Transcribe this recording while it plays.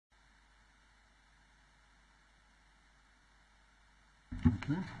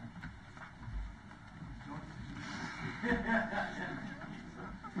Okay.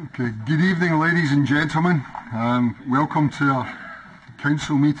 Okay. Good evening, ladies and gentlemen. Welcome to our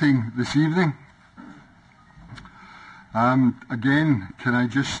council meeting this evening. Again, can I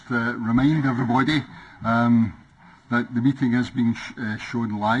just remind everybody that the meeting is being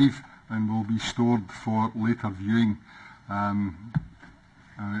shown live and will be stored for later viewing.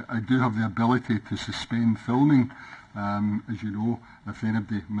 I do have the ability to suspend filming, as you know, if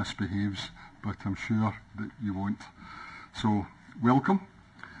anybody misbehaves, but I'm sure that you won't. So, welcome.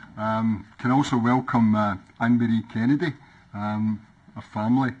 Can also welcome Anne-Marie Kennedy, our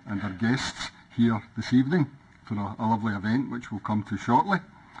family and our guests here this evening for a lovely event which we'll come to shortly.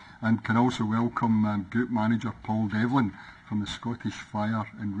 And can also welcome Group Manager Paul Devlin from the Scottish Fire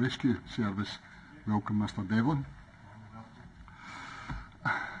and Rescue Service. Welcome, Mr. Devlin.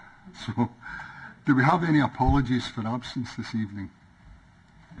 So, do we have any apologies for absence this evening?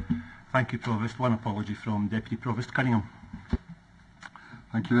 Thank you, Provost. One apology from Deputy Provost Cunningham.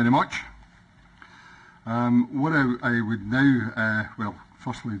 Thank you very much. What I would now, well,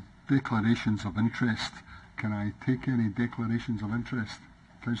 firstly, declarations of interest. Can I take any declarations of interest?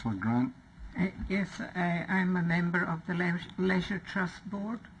 Councillor Grant? Yes, I'm a member of the Leisure Trust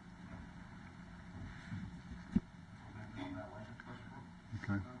Board.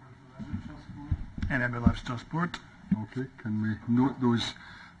 Okay. And I'm a Leisure Trust Board. Okay, can we note those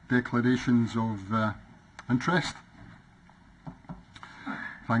declarations of interest?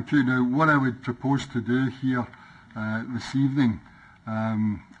 Thank you. Now, what I would propose to do here this evening,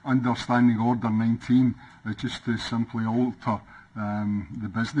 under Standing Order 19, is just to simply alter the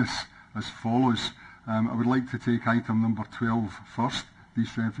business as follows. I would like to take item number 12 first, the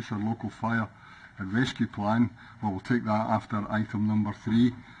East Renfrewshire Local Fire and Rescue Plan. Well, we'll take that after item number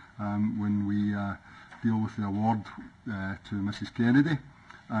 3, when we deal with the award to Mrs Kennedy.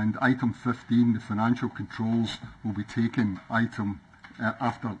 And item 15, the financial controls, will be taken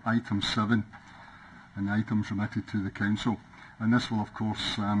after item 7, and the items remitted to the council. And this will, of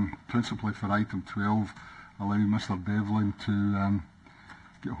course, principally for item 12, allow Mr Devlin to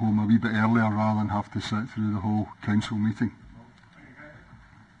get home a wee bit earlier rather than have to sit through the whole council meeting,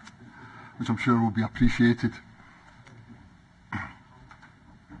 which I'm sure will be appreciated.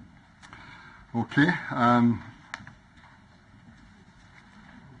 Okay.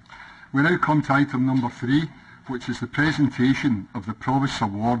 We now come to item number 3, which is the presentation of the Provost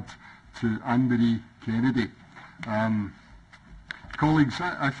Award to Anne-Marie Kennedy. Colleagues,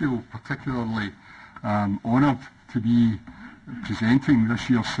 I feel particularly honoured to be presenting this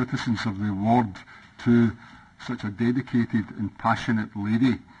year's Citizens of the Award to such a dedicated and passionate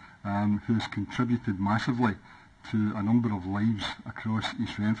lady who has contributed massively to a number of lives across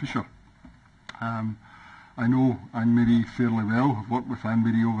East Renfrewshire. I know Anne-Marie fairly well. I've worked with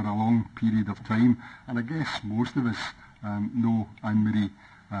Anne-Marie over a long period of time, and I guess most of us know Anne-Marie.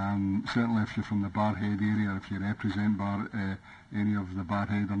 Certainly if you're from the Barrhead area, if you represent any of the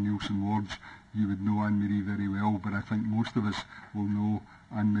Barrhead or Neilson wards, you would know Anne-Marie very well, but I think most of us will know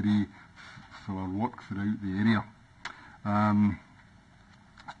Anne-Marie for her work throughout the area.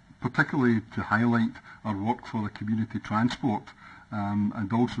 Particularly to highlight her work for the community transport,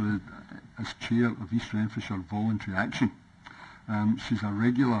 and also as chair of East Renfrewshire Voluntary Action. She's a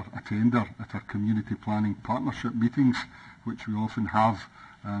regular attender at our community planning partnership meetings, which we often have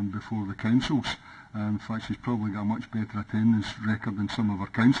before the councils. In fact, she's probably got a much better attendance record than some of our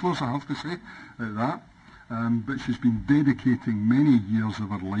councillors, I have to say, at that. But she's been dedicating many years of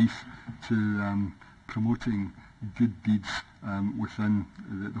her life to promoting good deeds within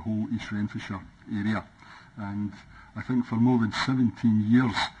the whole East Renfrewshire area. And I think for more than 17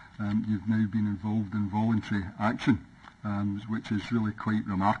 years you've now been involved in voluntary action, which is really quite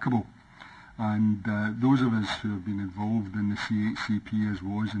remarkable. And those of us who have been involved in the CHCP as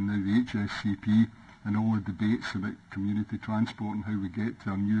was and now the HSCP, and all the debates about community transport and how we get to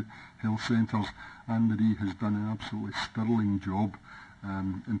our new health centres, Anne-Marie has done an absolutely sterling job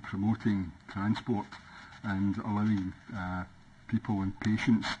in promoting transport and allowing people and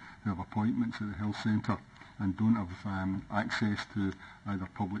patients who have appointments at the health centre and don't have access to either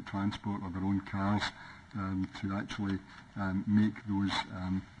public transport or their own cars to actually make those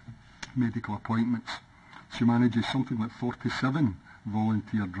medical appointments. She manages something like 47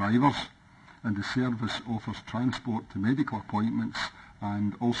 volunteer drivers, and the service offers transport to medical appointments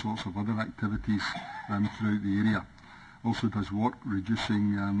and all sorts of other activities throughout the area. Also does work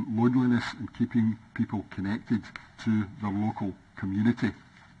reducing loneliness and keeping people connected to their local community.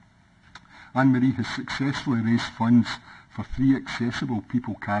 Anne-Marie has successfully raised funds for 3 accessible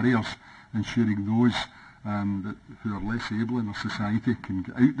people carriers, ensuring those who are less able in our society can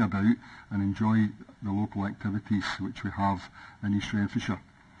get out and about and enjoy the local activities which we have in East Renfrewshire.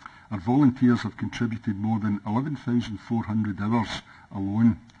 Our volunteers have contributed more than 11,400 hours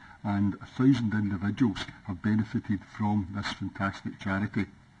alone, and 1,000 individuals have benefited from this fantastic charity.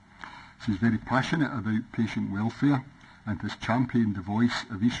 She's very passionate about patient welfare and has championed the voice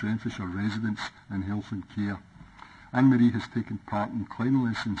of East Renfrewshire residents in health and care. Anne-Marie has taken part in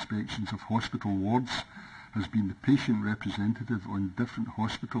cleanliness inspections of hospital wards, has been the patient representative on different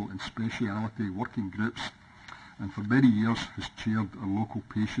hospital and speciality working groups, and for many years has chaired a local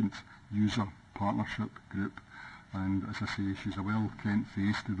patient user partnership group. And as I say, she's a well-kent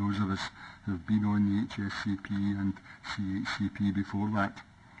face to those of us who have been on the HSCP and CHCP before that.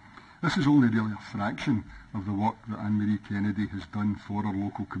 This is only really a fraction of the work that Anne-Marie Kennedy has done for our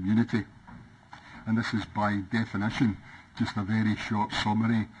local community. And this is by definition just a very short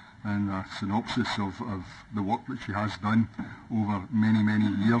summary and a synopsis of the work that she has done over many, many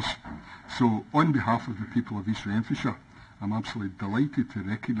years. So on behalf of the people of East Renfrewshire, I'm absolutely delighted to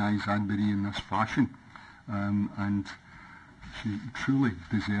recognise Anne-Marie in this fashion, and she truly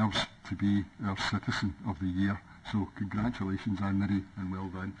deserves to be our Citizen of the Year. So congratulations, Anne-Marie, and well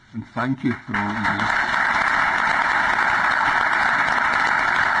done. And thank you for all that you do.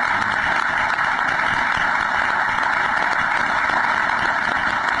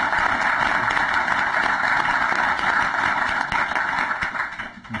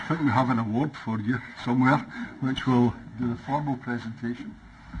 I think we have an award for you somewhere, which will do the formal presentation.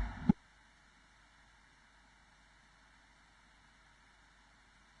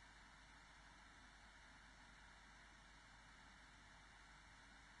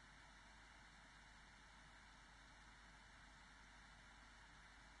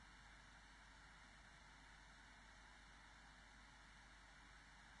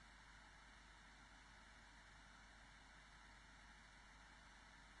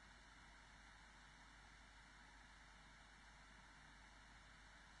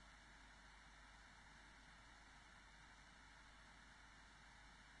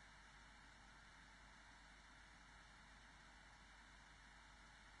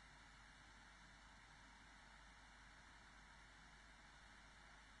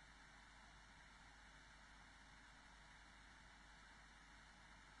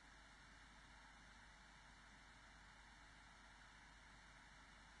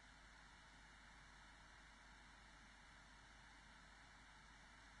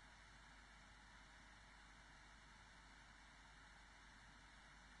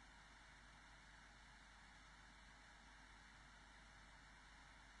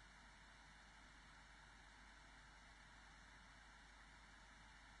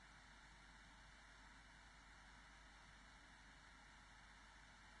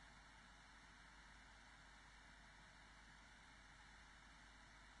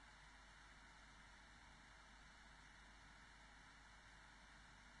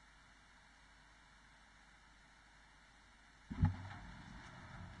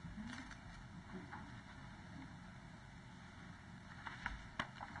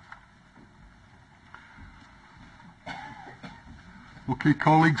 Okay,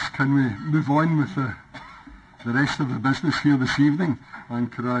 colleagues, can we move on with the rest of the business here this evening?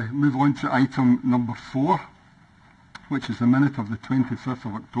 And could I move on to item number 4, which is the minute of the 25th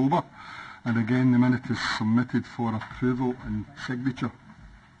of October. And again, the minute is submitted for approval and signature.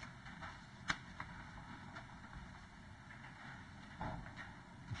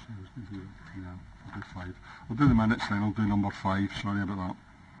 Yeah, I'll do 5. I'll do the minutes then, I'll do number 5, sorry about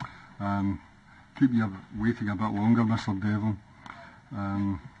that. Keep you waiting a bit longer, Mr. Devlin.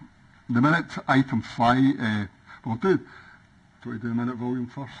 The minute, item 5, we'll do we do the minute volume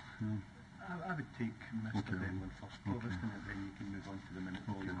first? Yeah. I would take Mr. Devlin first, Provost, and then you can move on to the minute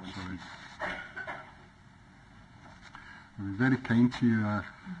volume. Sorry. It was very kind to you,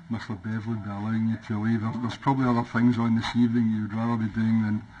 Mr. Devlin, by allowing you to leave. There's probably other things on this evening you would rather be doing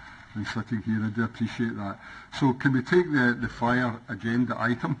than sitting here. I do appreciate that. So can we take the fire agenda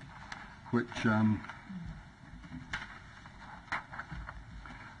item, which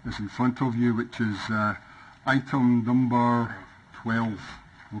is in front of you, which is item number 12,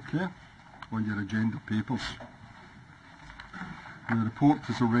 okay, on your agenda papers. And the report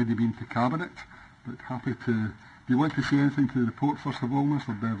has already been to Cabinet, but happy to... Do you want to say anything to the report first of all,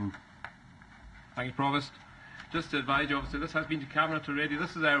 Mr. Bevan? Thank you, Provost. Just to advise you, obviously, this has been to Cabinet already.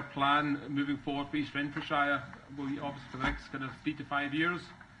 This is our plan moving forward for East Renfrewshire, obviously for the next kind of 3 to 5 years.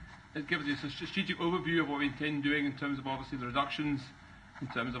 It gives us a strategic overview of what we intend doing in terms of obviously the reductions, in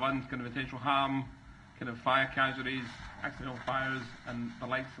terms of kind of intentional harm, kind of fire casualties, accidental fires, and the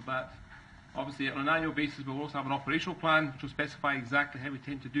likes of that. Obviously, on an annual basis, we'll also have an operational plan which will specify exactly how we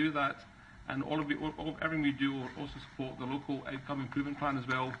tend to do that, and everything we do will also support the local outcome improvement plan as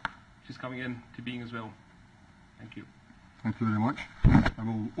well, which is coming into being as well. Thank you. Thank you very much. I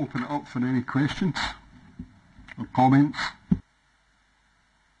will open it up for any questions or comments.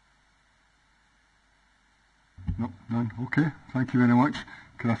 No, none. Okay, thank you very much.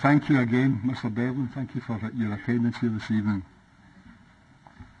 Can I thank you again, Mr. Devlin? Thank you for your attendance here this evening.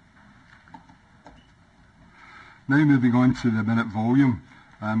 Now moving on to the minute volume.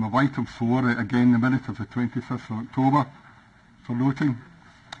 Of item 4, again the minute of the 25th of October for noting.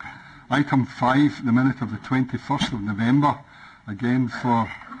 Item 5, the minute of the 21st of November, again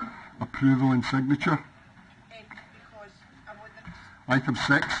for approval and signature. Item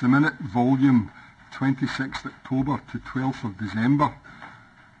 6, the minute volume 26th October to 12th of December.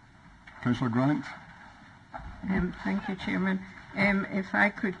 Councillor Grant. Thank you, Chairman. If I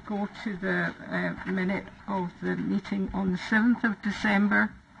could go to the minute of the meeting on the 7th of December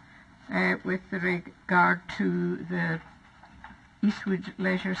with regard to the Eastwood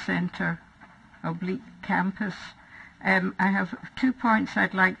Leisure Centre campus. I have 2 points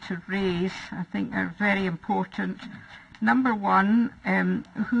I'd like to raise. I think they're very important. Number one,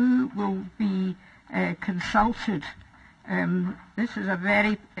 who will be consulted? This is a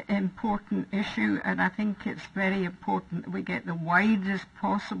very important issue, and I think it's very important that we get the widest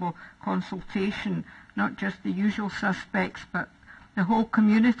possible consultation, not just the usual suspects, but the whole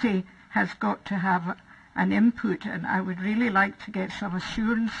community has got to have an input, and I would really like to get some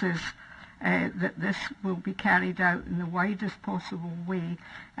assurances that this will be carried out in the widest possible way.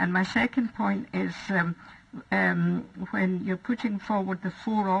 And my second point is when you're putting forward the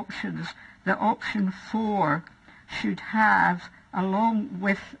 4 options, the option 4 should have, along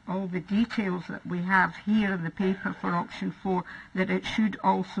with all the details that we have here in the paper for option 4, that it should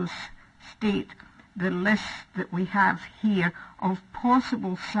also state the list that we have here of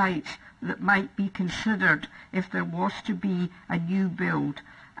possible sites that might be considered if there was to be a new build.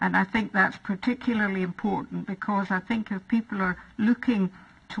 And I think that's particularly important, because I think if people are looking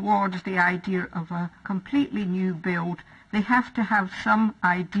towards the idea of a completely new build, they have to have some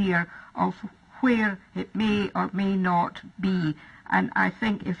idea of where it may or may not be. And I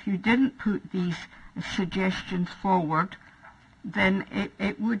think if you didn't put these suggestions forward, then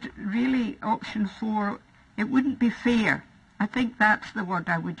it would really, option 4, it wouldn't be fair. I think that's the word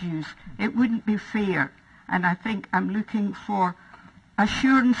I would use. It wouldn't be fair. And I think I'm looking for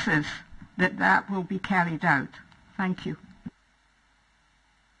assurances that that will be carried out. Thank you.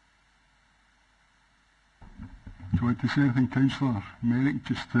 Do you want to say anything, Councillor Merrick,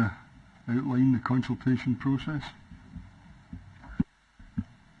 just to outline the consultation process?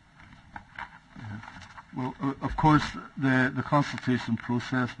 Well, of course, the consultation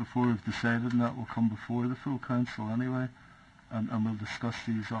process, before we've decided on that, will come before the full council anyway, and we'll discuss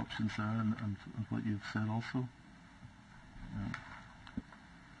these options there and what you've said also.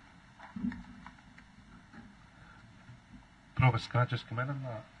 Provost, can I just come in on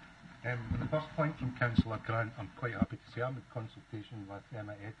that? On the first point from Councillor Grant, I'm quite happy to say I'm in consultation with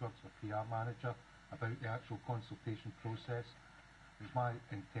Emma Edwards, our PR manager, about the actual consultation process. It's my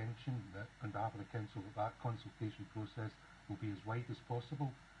intention that, on behalf of the Council, that consultation process will be as wide as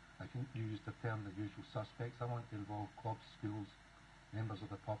possible. I think you used the term the usual suspects. I want to involve clubs, schools, members of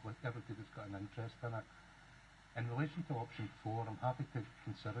the public, everybody that's got an interest in it. In relation to option 4, I'm happy to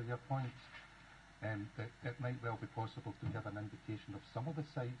consider your points. That it might well be possible to give an indication of some of the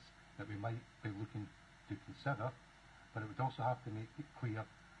sites that we might be looking to consider, but it would also have to make it clear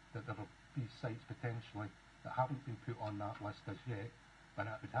that there will be sites potentially that haven't been put on that list as yet, and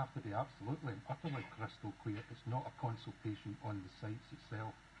it would have to be absolutely and utterly crystal clear it's not a consultation on the sites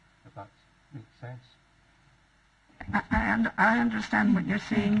itself, if that makes sense. I understand what you're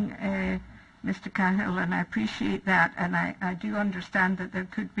saying, Mr. Cahill, and I appreciate that, and I do understand that there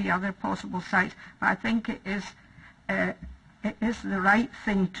could be other possible sites, but I think it is the right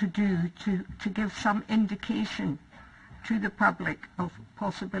thing to do to give some indication to the public of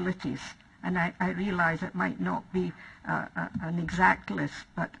possibilities. And I realise it might not be an exact list,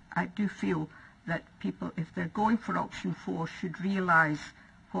 but I do feel that people, if they're going for option 4, should realise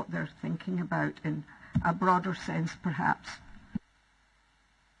what they're thinking about in a broader sense, perhaps.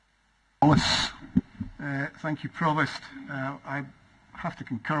 Thank you, Provost. I have to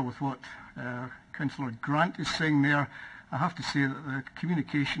concur with what Councillor Grant is saying there. I have to say that the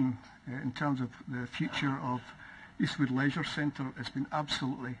communication in terms of the future of Eastwood Leisure Centre has been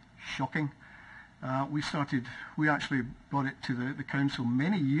absolutely shocking. We actually brought it to the Council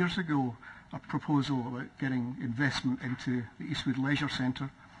many years ago, a proposal about getting investment into the Eastwood Leisure Centre.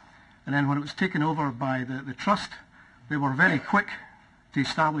 And then when it was taken over by the Trust, they were very quick to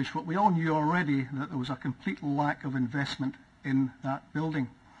establish what we all knew already, that there was a complete lack of investment in that building.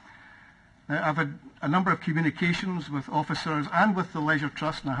 I've had a number of communications with officers and with the Leisure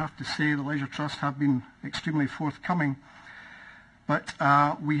Trust, and I have to say the Leisure Trust have been extremely forthcoming. But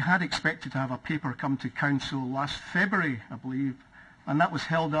we had expected to have a paper come to Council last February, I believe, and that was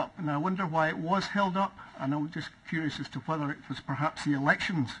held up. And I wonder why it was held up, and I'm just curious as to whether it was perhaps the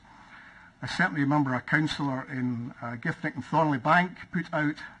elections. I certainly remember a councillor in Giffnock and Thornley Bank put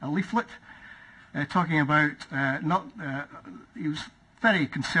out a leaflet talking about he was very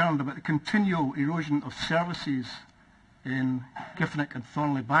concerned about the continual erosion of services in Giffnock and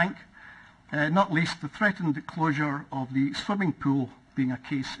Thornley Bank, not least the threatened closure of the swimming pool being a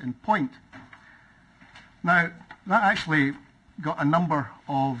case in point. Now, that actually got a number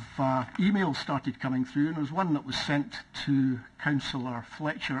of emails started coming through, and there was one that was sent to Councillor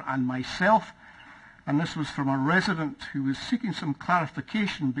Fletcher and myself, and this was from a resident who was seeking some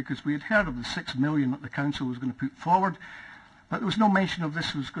clarification because we had heard of the 6 million that the council was going to put forward, but there was no mention of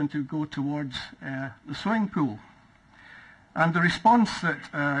this was going to go towards the swimming pool. And the response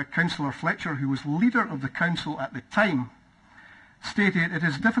that Councillor Fletcher, who was leader of the council at the time, stated, "It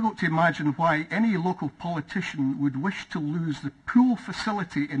is difficult to imagine why any local politician would wish to lose the pool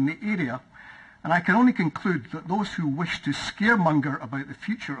facility in the area, and I can only conclude that those who wish to scaremonger about the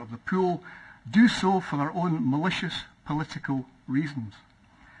future of the pool do so for their own malicious political reasons.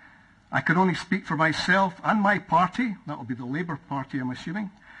 I can only speak for myself and my party," that will be the Labour Party I'm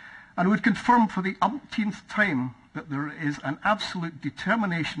assuming, "and would confirm for the umpteenth time that there is an absolute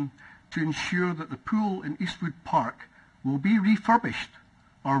determination to ensure that the pool in Eastwood Park will be refurbished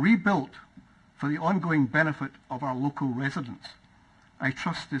or rebuilt for the ongoing benefit of our local residents. I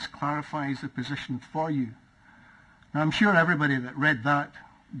trust this clarifies the position for you." Now, I'm sure everybody that read that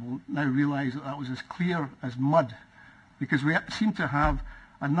will now realise that that was as clear as mud, because we seem to have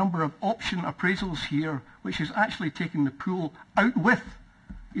a number of option appraisals here, which is actually taking the pool out with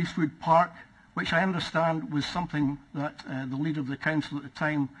Eastwood Park, which I understand was something that the leader of the council at the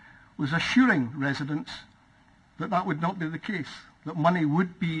time was assuring residents that that would not be the case, that money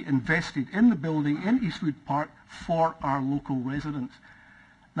would be invested in the building in Eastwood Park for our local residents.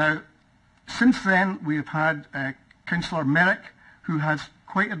 Now, since then, we have had Councillor Merrick, who has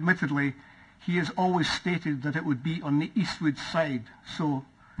quite admittedly, he has always stated that it would be on the Eastwood side. So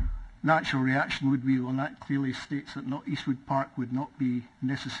natural reaction would be, well, that clearly states that Eastwood Park would not be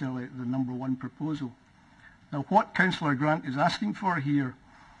necessarily the number one proposal. Now, what Councillor Grant is asking for here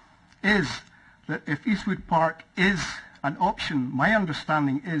is that if Eastwood Park is an option, my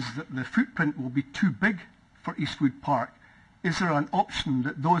understanding is that the footprint will be too big for Eastwood Park. Is there an option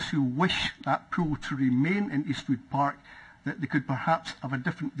that those who wish that pool to remain in Eastwood Park, that they could perhaps have a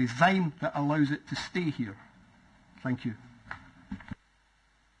different design that allows it to stay here? Thank you.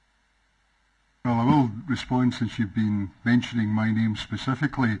 Well, I will respond since you've been mentioning my name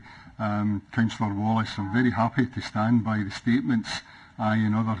specifically. Councillor Wallace, I'm very happy to stand by the statements. I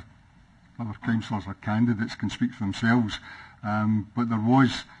and other councillors or candidates can speak for themselves, but there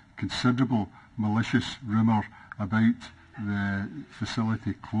was considerable malicious rumour about the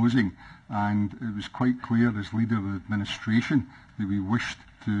facility closing, and it was quite clear as leader of the administration that we wished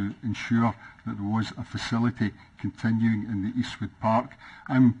to ensure that there was a facility continuing in the Eastwood Park.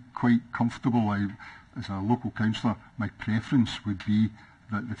 I'm quite comfortable, as a local councillor, my preference would be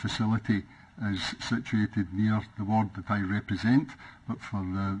that the facility is situated near the ward that I represent, but for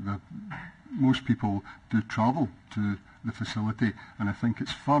most people do travel to the facility, and I think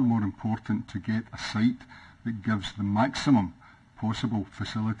it's far more important to get a site that gives the maximum possible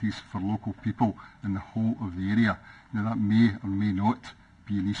facilities for local people in the whole of the area. Now, that may or may not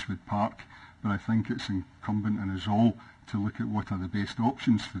be in Eastwood Park, but I think it's incumbent on us all to look at what are the best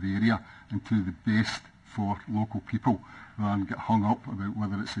options for the area and do the best for local people, rather than get hung up about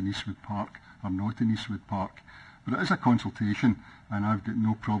whether it's in Eastwood Park or not in Eastwood Park. But it is a consultation, and I've got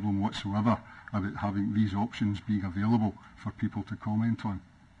no problem whatsoever about having these options being available for people to comment on.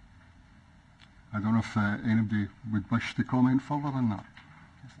 I don't know if anybody would wish to comment further on that.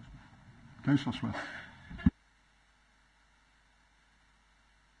 Councillor Smith.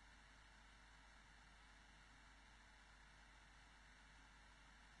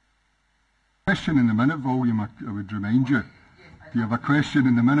 Question in the minute volume, I would remind you. Do you have a question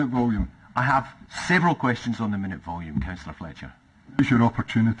in the minute volume? I have several questions on the minute volume, Councillor Fletcher. Here's your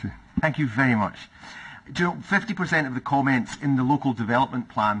opportunity. Thank you very much. Do you know, 50% of the comments in the local development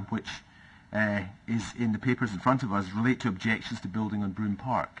plan, which is in the papers in front of us, relate to objections to building on Broome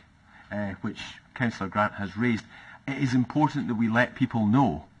Park, which Councillor Grant has raised. It is important that we let people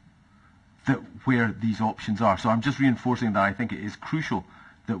know where these options are. So I'm just reinforcing that I think it is crucial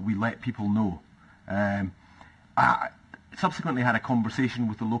that we let people know. I subsequently had a conversation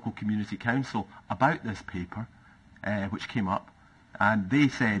with the local community council about this paper, which came up, and they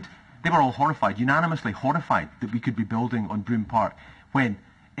said they were all horrified, unanimously horrified, that we could be building on Broome Park when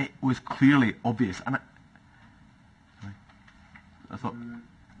it was clearly obvious. And I thought,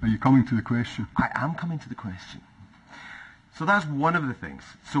 Are you coming to the question? I am coming to the question. So that's one of the things.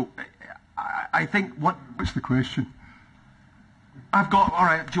 So I think What's the question? I've got, all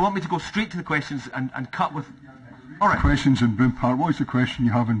right, do you want me to go straight to the questions and cut with... All right. Questions in Broome Park. What is the question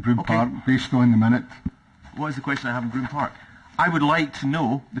you have in Broome Okay. Park based on the minute? What is the question I have in Broome Park? I would like to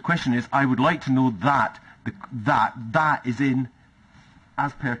know, the question is, I would like to know that that is in,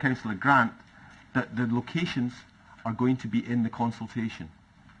 as per Councillor Grant, that the locations are going to be in the consultation.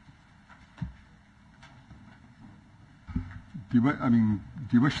 Are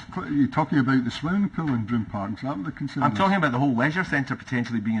you talking about the swimming pool in Broome Park? Is that what the concern I'm is? talking about the whole leisure centre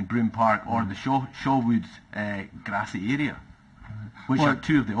potentially being in Broome Park or the Shawwood grassy area, which Well, are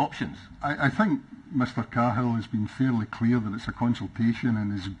two of the options. I think Mr Cahill has been fairly clear that it's a consultation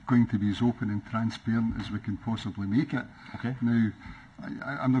and is going to be as open and transparent as we can possibly make it. Okay. Now,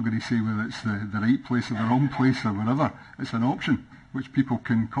 I'm not going to say whether it's the right place or the wrong place or whatever. It's an option which people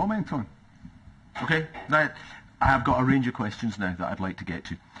can comment on. Okay, now I have got a range of questions now that I'd like to get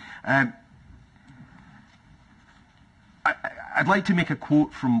to. I'd like to make a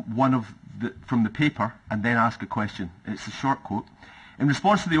quote from from the paper and then ask a question. It's a short quote. In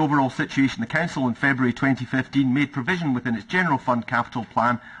response to the overall situation, the Council in February 2015 made provision within its General Fund capital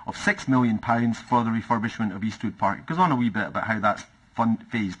plan of £6 million for the refurbishment of Eastwood Park. It goes on a wee bit about how that's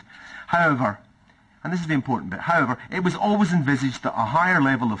phased. However, and this is the important bit, however, it was always envisaged that a higher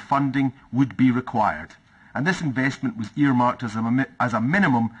level of funding would be required. And this investment was earmarked as a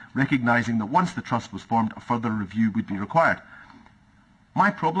minimum, recognising that once the trust was formed, a further review would be required. My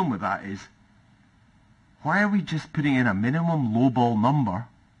problem with that is, why are we just putting in a minimum lowball number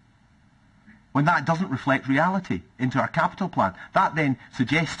when that doesn't reflect reality into our capital plan? That then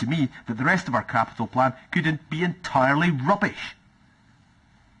suggests to me that the rest of our capital plan could be entirely rubbish.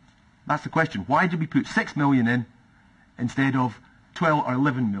 That's the question. Why did we put 6 million in instead of 12 or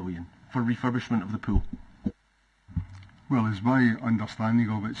 11 million for refurbishment of the pool? Well, as my understanding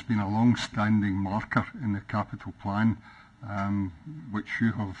of it, it's been a long-standing marker in the capital plan, which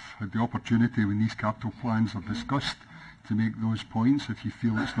you have had the opportunity when these capital plans are discussed to make those points if you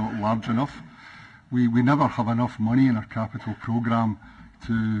feel it's not large enough. We never have enough money in our capital programme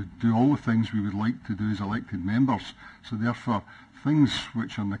to do all the things we would like to do as elected members. So therefore, things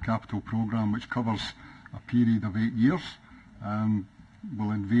which are in the capital programme, which covers a period of 8 years,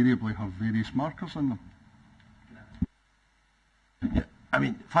 will invariably have various markers in them. I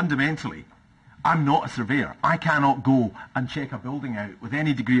mean, fundamentally, I'm not a surveyor. I cannot go and check a building out with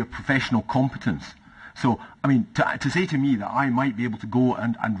any degree of professional competence. So, I mean, to say to me that I might be able to go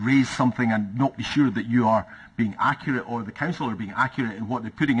and raise something and not be sure that you are being accurate or the council are being accurate in what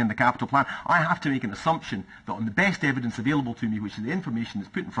they're putting in the capital plan, I have to make an assumption that on the best evidence available to me, which is the information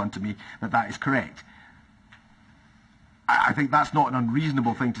that's put in front of me, that is correct. I think that's not an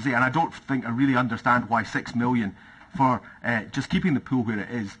unreasonable thing to say, and I don't think I really understand why 6 million for just keeping the pool where it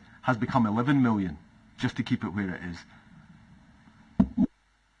is has become 11 million just to keep it where it is.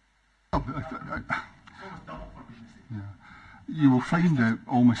 You will find that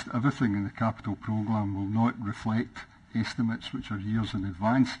almost everything in the capital programme will not reflect estimates which are years in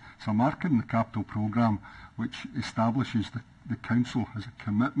advance. It's a marker in the capital programme which establishes that the council has a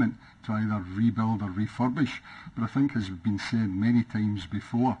commitment to either rebuild or refurbish. But I think, as has been said many times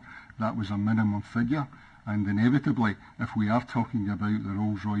before, that was a minimum figure. And inevitably, if we are talking about the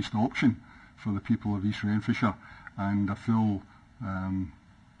Rolls-Royce option for the people of East Renfrewshire and a full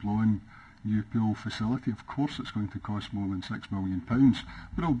blown new pool facility, of course it's going to cost more than £6 million.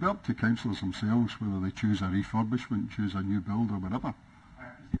 But it'll be up to councillors themselves whether they choose a refurbishment, choose a new build or whatever.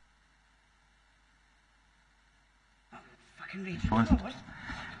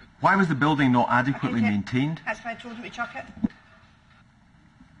 Why was the building not adequately maintained? That's why I told him to chuck it.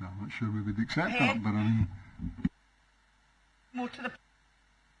 I'm not sure we would accept that, but I mean... More to the...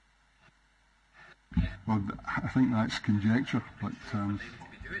 Well, I think that's conjecture, but...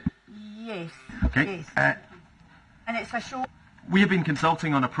 Yes. Okay. Yes. And it's a show... We have been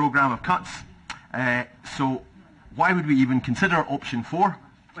consulting on a programme of cuts, so why would we even consider option 4,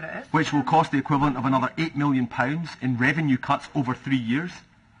 What it is. which will cost the equivalent of another £8 million in revenue cuts over 3 years?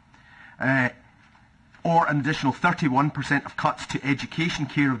 or an additional 31% of cuts to education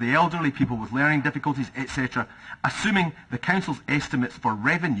care of the elderly, people with learning difficulties, etc., assuming the council's estimates for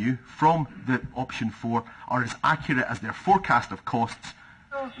revenue from the option 4 are as accurate as their forecast of costs,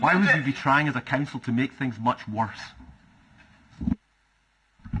 why would we be trying as a council to make things much worse?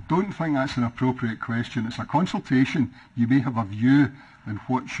 Don't think that's an appropriate question. It's a consultation. You may have a view on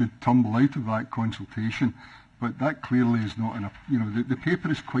what should tumble out of that consultation, but that clearly is not the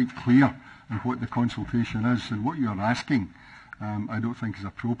paper is quite clear on what the consultation is, and what you're asking I don't think is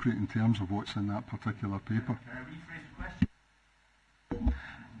appropriate in terms of what's in that particular paper. Can I rephrase the question?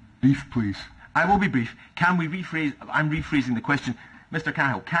 Brief, please. I will be brief. Can we rephrase? I'm rephrasing the question. Mr.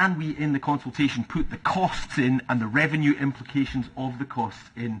 Cahill, can we in the consultation put the costs in and the revenue implications of the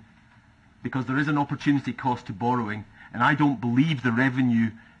costs in? Because there is an opportunity cost to borrowing, and I don't believe the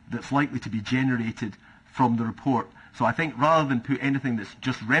revenue that's likely to be generated from the report. So I think rather than put anything that's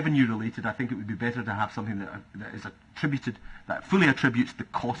just revenue related, I think it would be better to have something that is attributed, that fully attributes the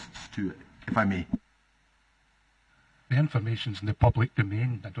costs to it, if I may. The information's in the public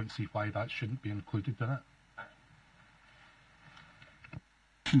domain. I don't see why that shouldn't be included in it.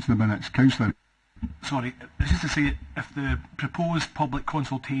 Since the minutes, Councillor. Sorry, this is to say, if the proposed public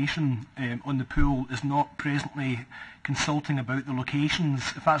consultation on the pool is not presently consulting about the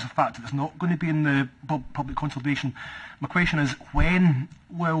locations, if that's a fact that it's not going to be in the public consultation, my question is, when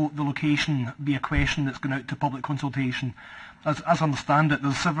will the location be a question that's going out to public consultation? As I understand it,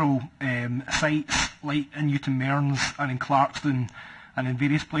 there's several sites like in Newton Mearns and in Clarkston and in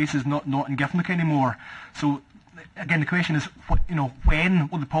various places, not in Gifnock anymore. So again, the question is, when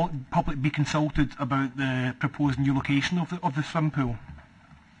will the public be consulted about the proposed new location of the swim pool?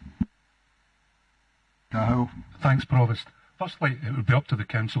 Thanks, Provost. Firstly, it would be up to the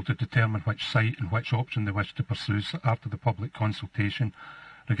Council to determine which site and which option they wish to pursue after the public consultation.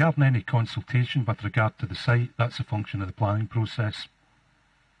 Regarding any consultation with regard to the site, that's a function of the planning process.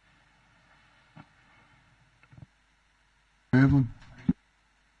 Evelyn.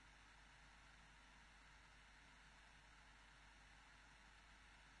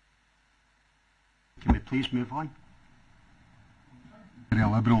 Can we please move on? Very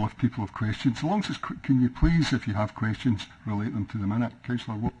liberal if people have questions. As long as it's can you please, if you have questions, relate them to the minute.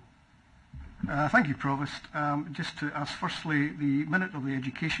 Councillor Watt. Thank you, Provost. Just to ask firstly, the minute of the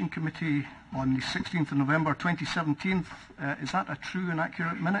Education Committee on the 16th of November 2017, is that a true and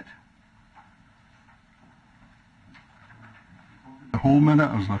accurate minute? The whole minute,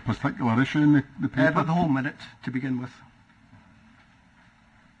 or is there a particular issue in the paper? But the whole minute, to begin with.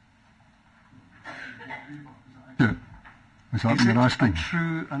 Yeah. Is that what you're asking? A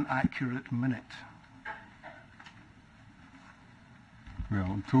true and accurate minute? Well,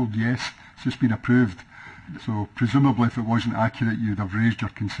 I'm told yes. It's just been approved. So presumably if it wasn't accurate, you'd have raised your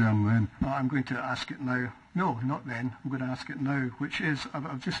concern then. I'm going to ask it now. No, not then. I'm going to ask it now, which is,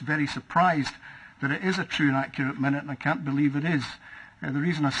 I'm just very surprised that it is a true and accurate minute, and I can't believe it is. The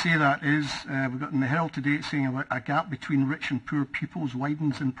reason I say that is we've got in the Herald today it's saying about a gap between rich and poor pupils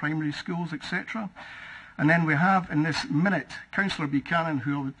widens in primary schools, etc. And then we have in this minute Councillor Buchanan,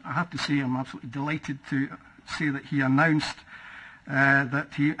 who I have to say I'm absolutely delighted to say that he announced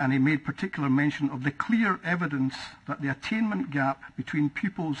he made particular mention of the clear evidence that the attainment gap between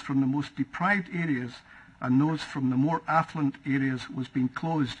pupils from the most deprived areas and those from the more affluent areas was being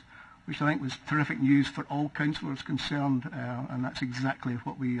closed, which I think was terrific news for all councillors concerned, and that's exactly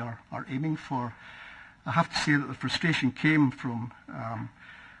what we are aiming for. I have to say that the frustration came from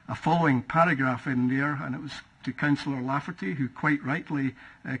a following paragraph in there, and it was to Councillor Lafferty, who quite rightly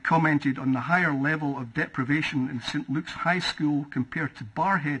commented on the higher level of deprivation in St Luke's High School compared to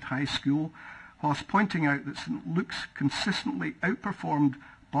Barrhead High School, whilst pointing out that St Luke's consistently outperformed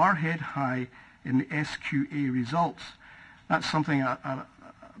Barrhead High in the SQA results. That's something I'm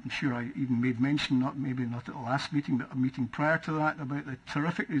sure I even made mention, maybe not at the last meeting, but a meeting prior to that, about the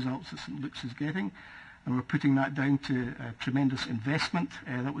terrific results that St Luke's is getting. And we're putting that down to tremendous investment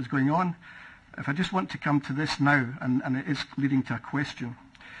that was going on. If I just want to come to this now, and it is leading to a question.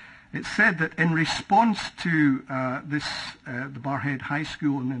 It said that in response to the Barrhead High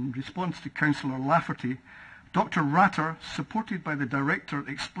School, and in response to Councillor Lafferty, Dr. Ratter, supported by the director,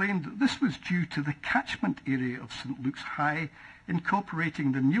 explained that this was due to the catchment area of St Luke's High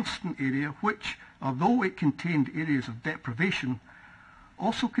incorporating the Neilston area, which, although it contained areas of deprivation,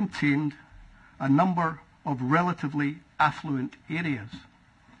 also contained a number of relatively affluent areas.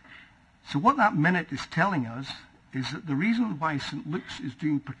 So what that minute is telling us is that the reason why St Luke's is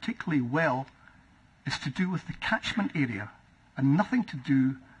doing particularly well is to do with the catchment area and nothing to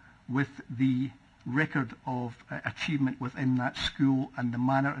do with the record of achievement within that school and the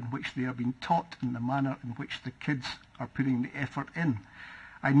manner in which they are being taught and the manner in which the kids are putting the effort in.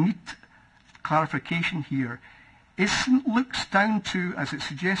 I need clarification here. Is St Luke's down to, as it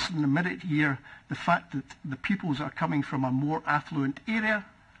suggests in the minute here, the fact that the pupils are coming from a more affluent area,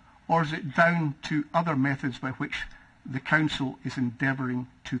 or is it down to other methods by which the council is endeavouring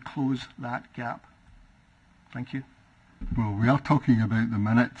to close that gap? Thank you. Well, we are talking about the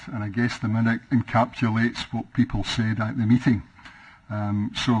minute, and I guess the minute encapsulates what people said at the meeting.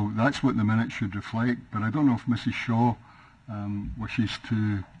 So that's what the minute should reflect. But I don't know if Mrs Shaw wishes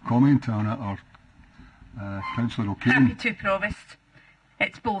to comment on it, or Councillor O'Kane. Happy to, Provost.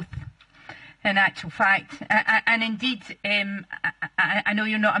 It's both, in actual fact. And indeed, I know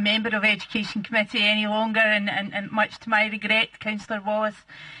you're not a member of Education Committee any longer, and much to my regret, Councillor Wallace,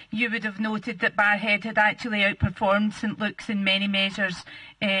 you would have noted that Barrhead had actually outperformed St Luke's in many measures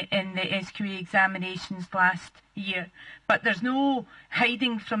in the SQA examinations last year. But there's no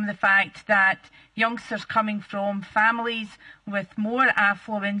hiding from the fact that youngsters coming from families with more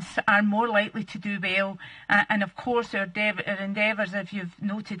affluence are more likely to do well. And of course our endeavours, as you've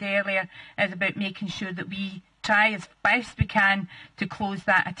noted earlier, is about making sure that we try as best we can to close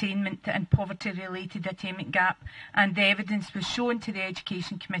that attainment and poverty-related attainment gap. And the evidence was shown to the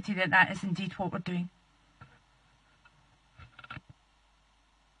Education Committee that that is indeed what we're doing.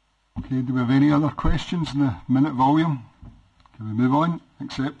 Okay, do we have any other questions in the minute volume? Can we move on?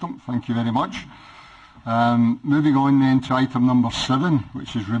 Accept them. Thank you very much. Moving on then to item number 7,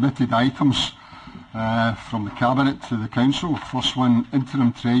 which is remitted items from the Cabinet to the Council. First one,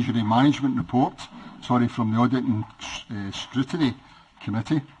 Interim Treasury Management Report, from the Audit and Scrutiny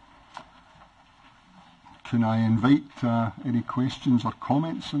Committee. Can I invite any questions or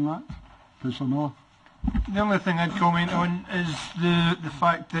comments on that? Councillor Miller? The only thing I'd comment on is the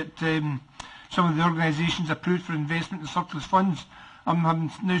fact that some of the organisations approved for investment in surplus funds. I'm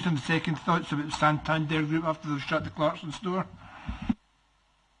having now some second thoughts about the Santander Group after they've shut the Clarkson store.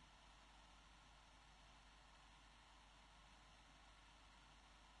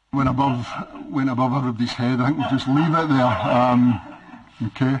 Went above everybody's head. I think we'll just leave it there.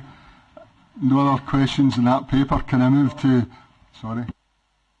 Okay. No other questions in that paper. Can I move to... Sorry.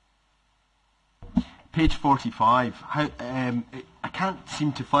 Page 45. I can't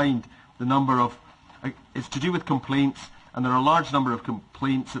seem to find the number of... it's to do with complaints, and there are a large number of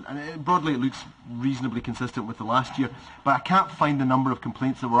complaints, and broadly it looks reasonably consistent with the last year, but I can't find the number of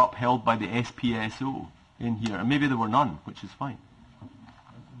complaints that were upheld by the SPSO in here, and maybe there were none, which is fine.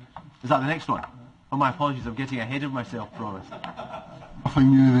 Is that the next one? Oh, my apologies, I'm getting ahead of myself, Provost.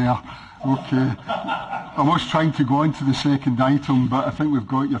 Nothing new there. Okay. I was trying to go on to the second item, but I think we've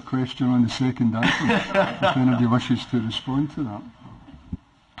got your question on the second item, if anybody wishes to respond to that.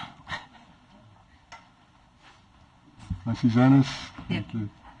 Mrs Ennis.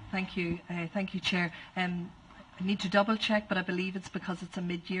 Thank you. Thank you, Chair. I need to double check, but I believe it's because it's a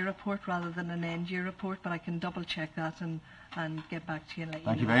mid-year report rather than an end-year report, but I can double check that and get back to you and let you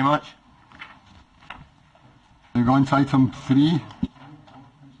know. Thank you very much. Moving on to item 3.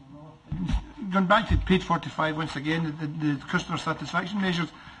 Going back to page 45 once again, the customer satisfaction measures,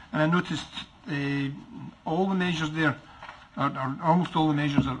 and I noticed all the measures there, almost all the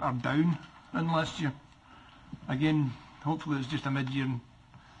measures are down in last year. Again, hopefully it's just a mid-year.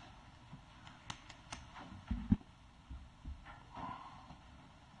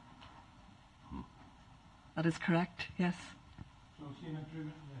 That is correct, yes. So we'll see an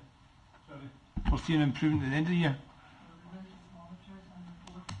improvement we'll see an improvement at the end of the year.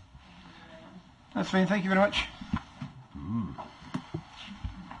 That's fine, thank you very much.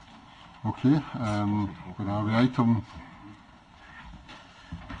 Okay, where are we? Item...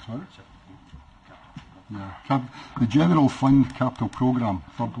 Sorry? Yeah, the General Fund Capital Programme,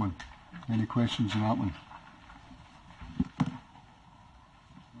 third one. Any questions on that one?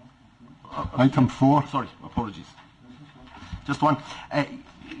 Item 4. Sorry, apologies. Just one.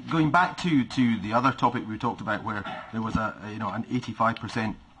 Going back to the other topic we talked about, where there was an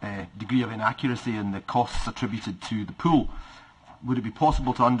 85% degree of inaccuracy in the costs attributed to the pool, would it be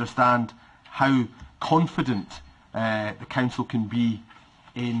possible to understand how confident the Council can be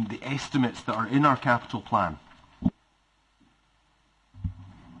in the estimates that are in our capital plan?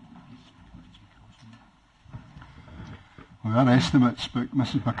 Well, there are estimates, but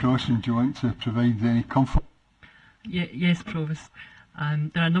Mrs McCrossan, do you want to provide any comfort? Yes, Provost.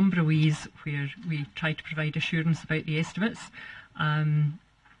 There are a number of ways where we try to provide assurance about the estimates.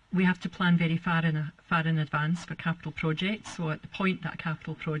 We have to plan very far in advance for capital projects. So at the point that a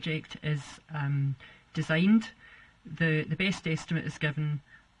capital project is designed, the best estimate is given,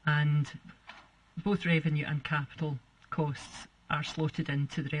 and both revenue and capital costs are slotted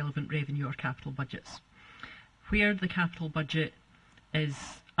into the relevant revenue or capital budgets. Where the capital budget is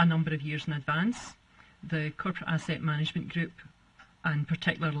a number of years in advance, the Corporate Asset Management Group, and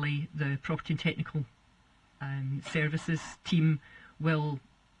particularly the Property and Technical Services team, will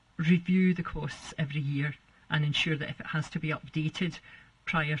review the costs every year and ensure that if it has to be updated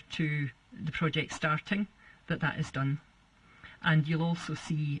prior to the project starting, that is done. And you'll also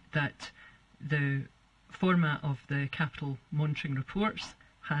see that the format of the capital monitoring reports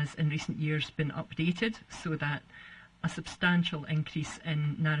has in recent years been updated so that a substantial increase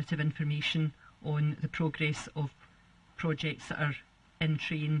in narrative information on the progress of projects that are in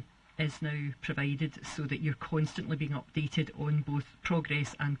train is now provided, so that you're constantly being updated on both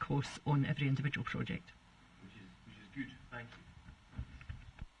progress and costs on every individual project. Which is good. Thank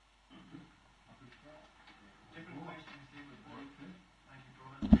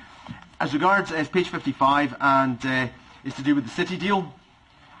you. As regards page 55, and it's to do with the city deal.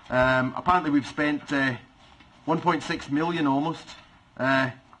 Apparently we've spent 1.6 million almost.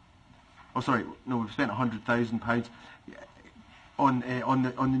 We've spent £100,000 on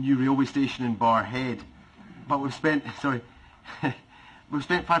the new railway station in Barrhead, but we've spent we've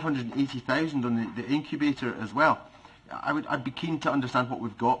spent 580,000 on the incubator as well. I'd be keen to understand what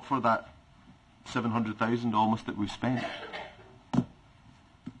we've got for that 700,000 almost that we've spent.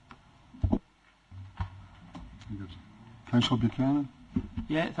 Councillor Buchanan.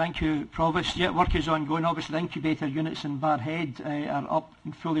 Yeah, thank you, Provost. Yeah, work is ongoing. Obviously, the incubator units in Barrhead are up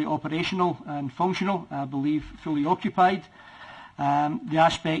and fully operational and functional, I believe fully occupied. The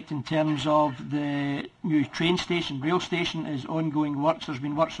aspect in terms of the new train station, rail station, is ongoing works. There's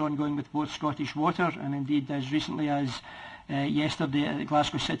been works ongoing with both Scottish Water, and indeed as recently as yesterday at the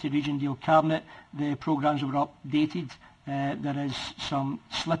Glasgow City Region Deal Cabinet, the programmes were updated. There is some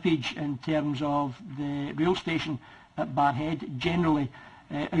slippage in terms of the rail station at Barrhead, generally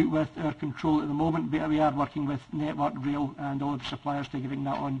out with our control at the moment, but we are working with Network Rail and all of the suppliers to bring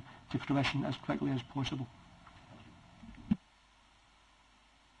that on to fruition as quickly as possible.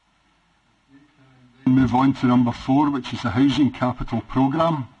 Move on to number 4, which is the Housing Capital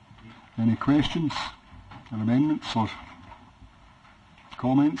Programme. Any questions or amendments or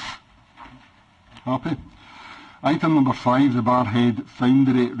comments? Happy? Item number 5, the Barrhead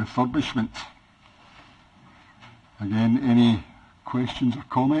Foundry refurbishment. Again, any questions or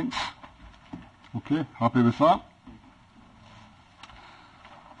comments? Okay, happy with that?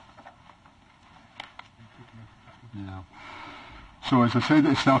 Yeah. So as I said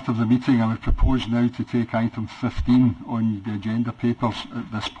at the start of the meeting, I would propose now to take item 15 on the agenda papers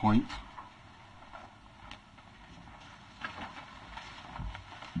at this point.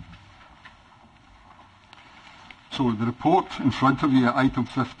 So the report in front of you at item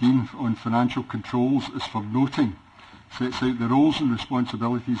 15 on financial controls is for noting. Sets out the roles and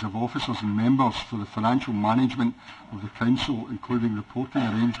responsibilities of officers and members for the financial management of the Council, including reporting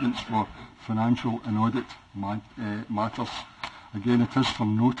arrangements for financial and audit matters. Again, it is for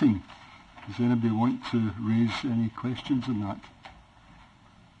noting. Does anybody want to raise any questions on that?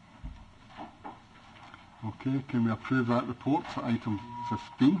 Okay, can we approve that report for item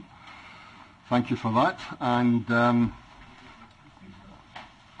 15? Thank you for that. And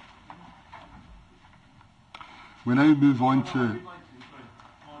we now move on to...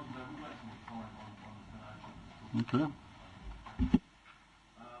 Okay.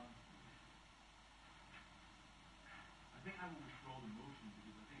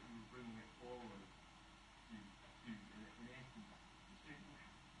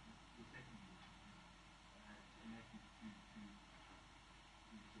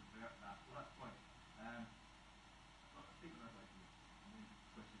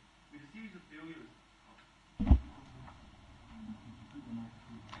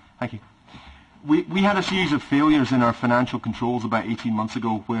 Thank you. We had a series of failures in our financial controls about 18 months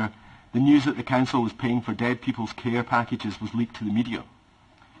ago, where the news that the Council was paying for dead people's care packages was leaked to the media.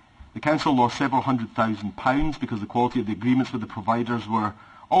 The Council lost several £100,000 because the quality of the agreements with the providers were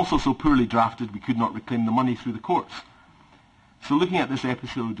also so poorly drafted we could not reclaim the money through the courts. So looking at this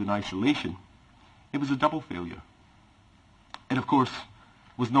episode in isolation, it was a double failure. It, of course,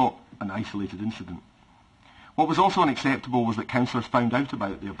 was not an isolated incident. What was also unacceptable was that councillors found out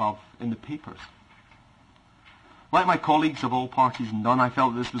about the above in the papers. Like my colleagues of all parties and none, I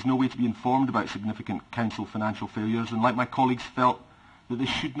felt that this was no way to be informed about significant council financial failures, and like my colleagues felt that this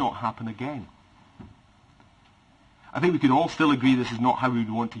should not happen again. I think we could all still agree this is not how we would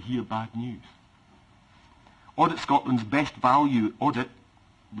want to hear bad news. Audit Scotland's best value audit,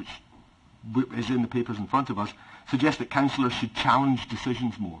 which is in the papers in front of us, suggests that councillors should challenge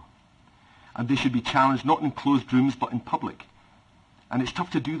decisions more. and they should be challenged not in closed rooms but in public. And it's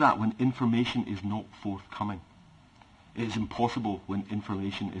tough to do that when information is not forthcoming. It is impossible when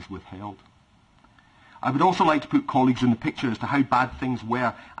information is withheld. I would also like to put colleagues in the picture as to how bad things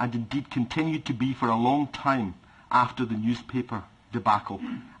were and indeed continued to be for a long time after the newspaper debacle,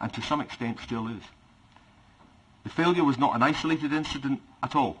 and to some extent still is. The failure was not an isolated incident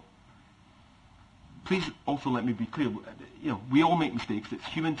at all. Please also let me be clear, we all make mistakes, it's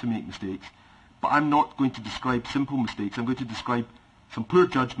human to make mistakes, but I'm not going to describe simple mistakes, I'm going to describe some poor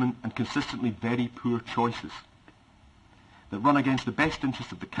judgment and consistently very poor choices that run against the best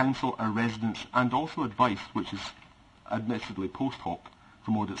interests of the council, our residents, and also advice, which is admittedly post hoc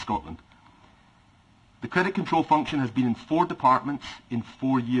from Audit Scotland. The credit control function has been in 4 departments in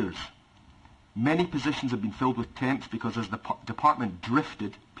 4 years. Many positions have been filled with temps because as the department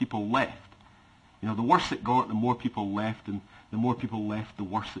drifted, people left. The worse it got, the more people left, and the more people left, the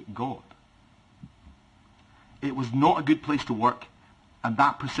worse it got. It was not a good place to work, and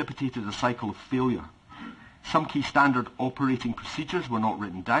that precipitated a cycle of failure. Some key standard operating procedures were not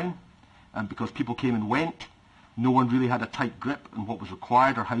written down, and because people came and went, no one really had a tight grip on what was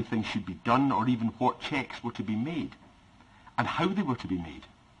required or how things should be done or even what checks were to be made and how they were to be made.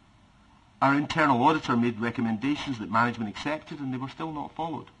 Our internal auditor made recommendations that management accepted and they were still not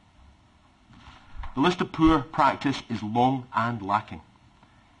followed. The list of poor practice is long and lacking.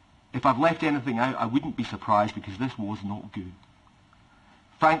 If I've left anything out, I wouldn't be surprised because this was not good.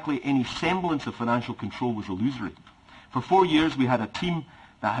 Frankly, any semblance of financial control was illusory. For 4 years we had a team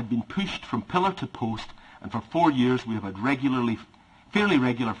that had been pushed from pillar to post, and for 4 years we have had fairly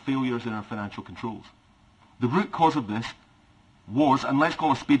regular failures in our financial controls. The root cause of this was, and let's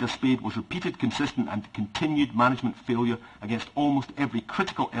call a spade, was repeated, consistent and continued management failure against almost every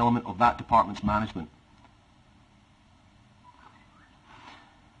critical element of that department's management.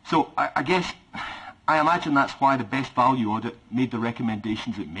 So I guess, I imagine that's why the best value audit made the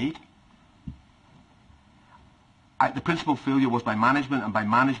recommendations it made. The principal failure was by management, and by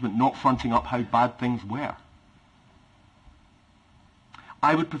management not fronting up how bad things were.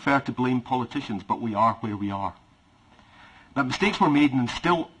 I would prefer to blame politicians, but we are where we are. That mistakes were made and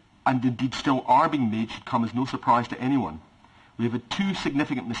indeed still are being made should come as no surprise to anyone. We have had 2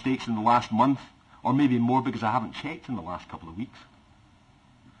 significant mistakes in the last month, or maybe more because I haven't checked in the last couple of weeks.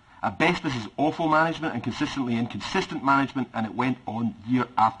 At best, this is awful management and consistently inconsistent management, and it went on year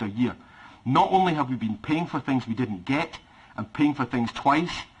after year. Not only have we been paying for things we didn't get, and paying for things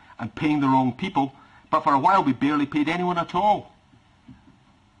twice, and paying the wrong people, but for a while we barely paid anyone at all.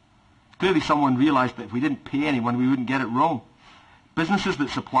 Clearly someone realised that if we didn't pay anyone, we wouldn't get it wrong. Businesses that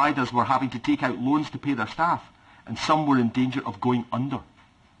supplied us were having to take out loans to pay their staff, and some were in danger of going under.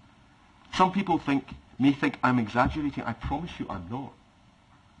 Some people may think I'm exaggerating. I promise you I'm not.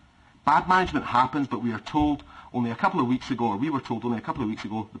 Bad management happens, but we were told only a couple of weeks ago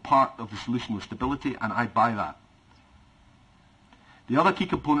the part of the solution was stability, and I buy that. The other key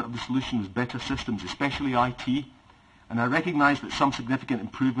component of the solution was better systems, especially IT, and I recognise that some significant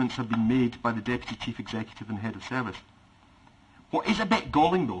improvements have been made by the Deputy Chief Executive and Head of Service. What is a bit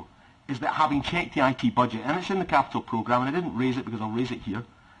galling, though, is that having checked the IT budget, and it's in the capital programme, and I didn't raise it because I'll raise it here,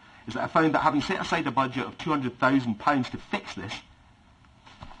 is that I found that having set aside a budget of £200,000 to fix this,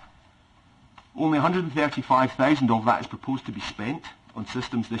 only £135,000 of that is proposed to be spent on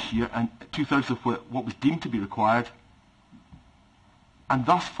systems this year, and 2/3 of what was deemed to be required. And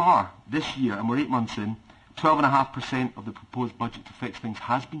thus far, this year, and we're 8 months in, 12.5% of the proposed budget to fix things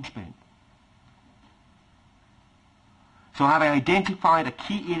has been spent. So having identified a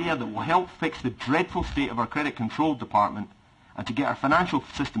key area that will help fix the dreadful state of our credit control department, and to get our financial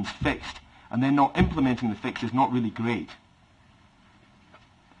systems fixed, and then not implementing the fix is not really great.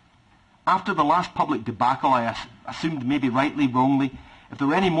 After the last public debacle, I assumed, maybe rightly, wrongly, if there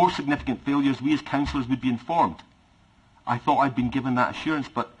were any more significant failures, we as councillors would be informed. I thought I'd been given that assurance,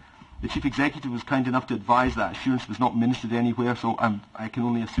 but the Chief Executive was kind enough to advise that assurance was not ministered anywhere, so I can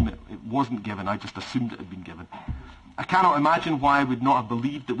only assume it wasn't given. I just assumed it had been given. I cannot imagine why I would not have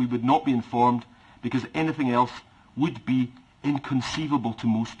believed that we would not be informed, because anything else would be inconceivable to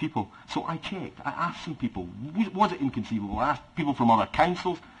most people. So I checked. I asked some people, was it inconceivable? I asked people from other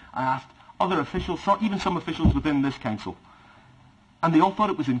councils. I asked other officials, even some officials within this council. And they all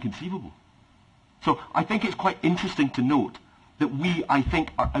thought it was inconceivable. So I think it's quite interesting to note that we, I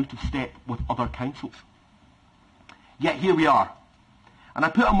think, are out of step with other councils. Yet here we are. And I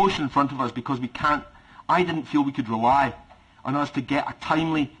put a motion in front of us because I didn't feel we could rely on us to get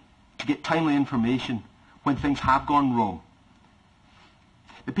timely information when things have gone wrong.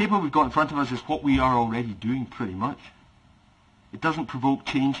 The paper we've got in front of us is what we are already doing pretty much. It doesn't provoke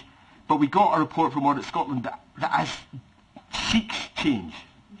change, but we got a report from Audit Scotland that seeks change.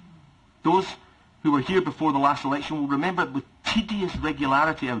 Those who were here before the last election will remember with tedious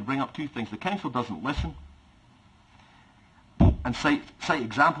regularity I would bring up two things. The council doesn't listen, and cite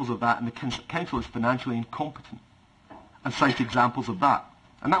examples of that, and the council is financially incompetent, and cite examples of that.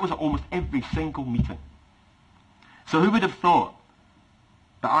 And that was at almost every single meeting. So who would have thought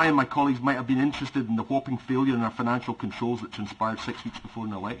that I and my colleagues might have been interested in the whopping failure in our financial controls that transpired 6 weeks before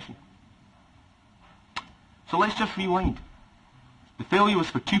an election? So let's just rewind. The failure was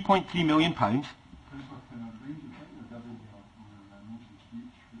for £2.3 million.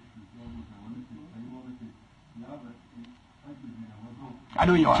 I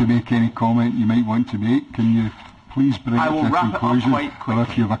know you are. To make any comment you might want to make, can you please bring it to a conclusion? Or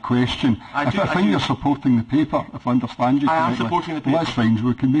if you have a question. I think you're supporting the paper, if I understand you correctly. I am supporting the paper. Well, that's fine,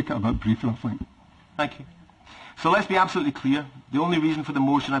 we can make it a bit briefer, I think. Thank you. So let's be absolutely clear. The only reason for the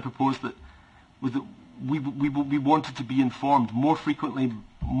motion I proposed was that we wanted to be informed more frequently,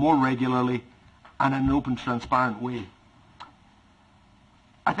 more regularly, and in an open, transparent way.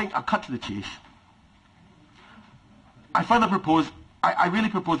 I think I'll cut to the chase. I further propose, I really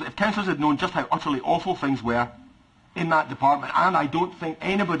propose that if councillors had known just how utterly awful things were in that department, and I don't think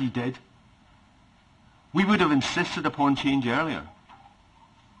anybody did, we would have insisted upon change earlier.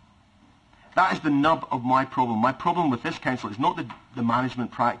 That is the nub of my problem. My problem with this council is not the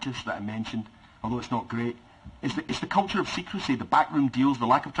management practice that I mentioned, although it's not great. It's the culture of secrecy, the backroom deals, the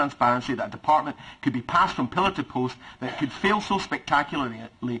lack of transparency, that a department could be passed from pillar to post, that it could fail so spectacularly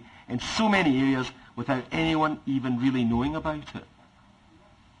in so many areas without anyone even really knowing about it.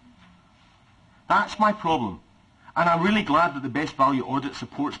 That's my problem. And I'm really glad that the Best Value Audit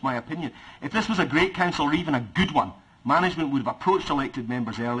supports my opinion. If this was a great council, or even a good one, management would have approached elected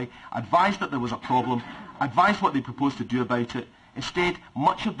members early, advised that there was a problem, advised what they proposed to do about it. Instead,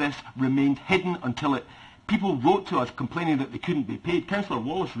 much of this remained hidden until people wrote to us complaining that they couldn't be paid. Councillor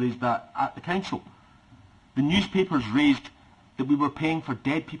Wallace raised that at the council. The newspapers raised that we were paying for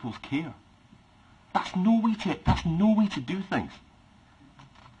dead people's care. That's no way to do things.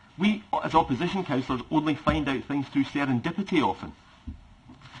 We, as opposition councillors, only find out things through serendipity often.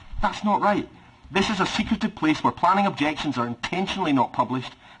 That's not right. This is a secretive place where planning objections are intentionally not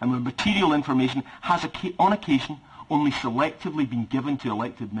published and where material information has, on occasion, only selectively been given to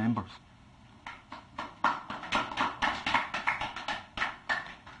elected members.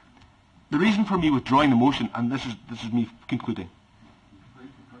 The reason for me withdrawing the motion, and this is me concluding.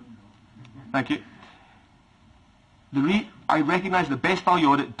 Thank you. I recognise the Best Value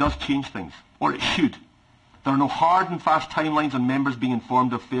Audit does change things, or it should. There are no hard and fast timelines on members being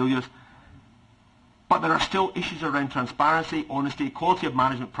informed of failures, but there are still issues around transparency, honesty, quality of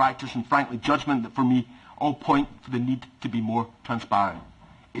management practice, and frankly judgment that for me all point to the need to be more transparent.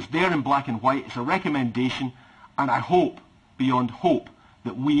 It's there in black and white, it's a recommendation, and I hope, beyond hope,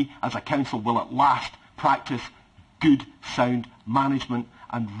 that we as a council will at last practice good, sound management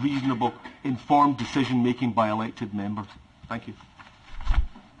and reasonable, informed decision-making by elected members. Thank you.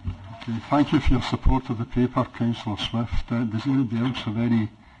 Okay, thank you for your support of the paper, Councillor Swift. Does anybody else have any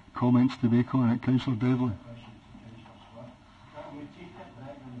comments to make on it, Councillor Devlin?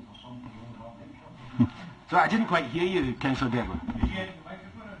 Sorry, I didn't quite hear you, Councillor Devlin.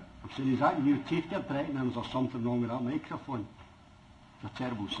 I'm saying, is that your teeth get threatening, or something wrong with that microphone? It's a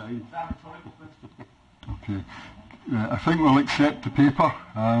terrible sound. Okay. I think we'll accept the paper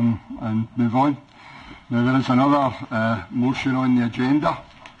and move on. Now there is another motion on the agenda,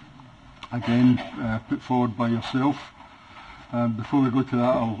 again put forward by yourself. Before we go to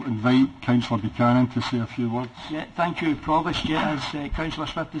that, I'll invite Councillor Buchanan to say a few words. Yeah, thank you, Provost. Yeah, as Councillor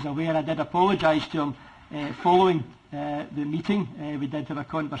Swift is aware, I did apologise to him following the meeting. We did have a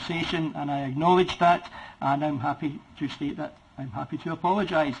conversation and I acknowledged that, and I'm happy to state that I'm happy to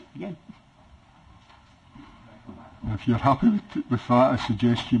apologise again. If you're happy with that, I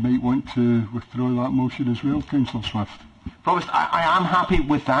suggest you might want to withdraw that motion as well, Councillor Swift. Provost, I am happy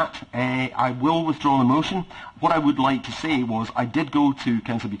with that. I will withdraw the motion. What I would like to say was I did go to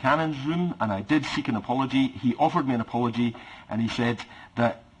Councillor Buchanan's room and I did seek an apology. He offered me an apology and he said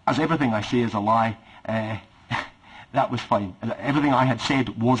that as everything I say is a lie, that was fine. Everything I had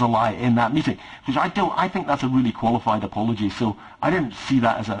said was a lie in that meeting, which I think that's a really qualified apology. So I didn't see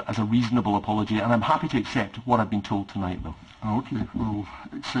that as a reasonable apology, and I'm happy to accept what I've been told tonight, though. Okay, we'll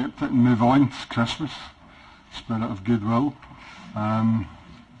accept it and move on. It's Christmas, spirit of goodwill.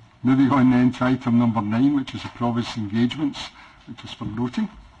 Moving on then to item number 9, which is the province engagements, which is for noting.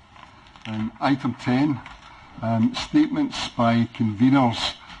 Item 10, statements by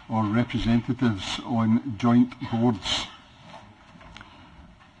conveners or representatives on joint boards.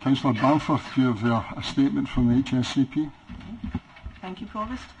 Councillor Bamforth, you have a statement from the HSCP. Thank you,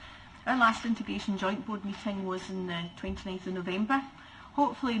 Provost. Our last integration joint board meeting was on the 29th of November.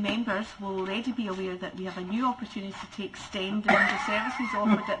 Hopefully members will already be aware that we have a new opportunity to extend the range of services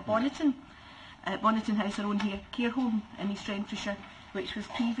offered at Bonneton House, our own care home in East Renfrewshire, which was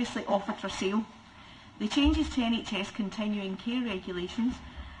previously offered for sale. The changes to NHS continuing care regulations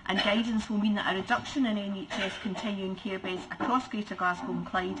and guidance will mean that a reduction in NHS continuing care beds across Greater Glasgow and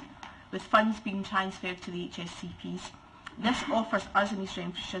Clyde, with funds being transferred to the HSCPs. This offers us in East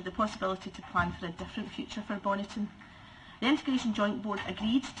Renfrewshire the possibility to plan for a different future for Bonneton. The Integration Joint Board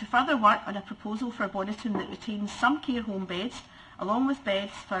agreed to further work on a proposal for Bonneton that retains some care home beds, along with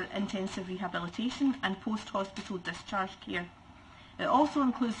beds for intensive rehabilitation and post-hospital discharge care. It also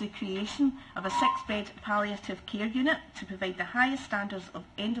includes the creation of a 6-bed palliative care unit to provide the highest standards of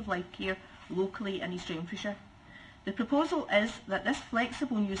end-of-life care locally in East Renfrewshire. The proposal is that this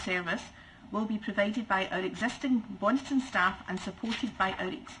flexible new service will be provided by our existing Bonneton staff and supported by our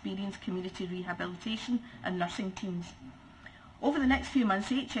experienced community rehabilitation and nursing teams. Over the next few months,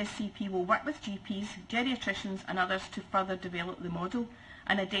 HSCP will work with GPs, geriatricians and others to further develop the model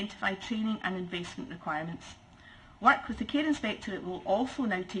and identify training and investment requirements. Work with the Care Inspectorate will also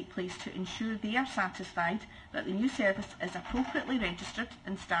now take place to ensure they are satisfied that the new service is appropriately registered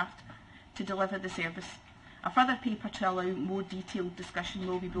and staffed to deliver the service. A further paper to allow more detailed discussion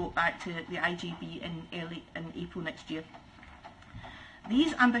will be brought back to the IJB in April next year.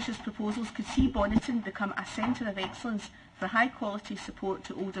 These ambitious proposals could see Bonneton become a centre of excellence for high quality support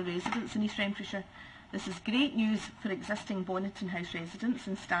to older residents in East Renfrewshire. This is great news for existing Bonneton House residents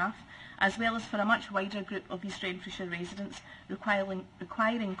and staff, as well as for a much wider group of East Renfrewshire residents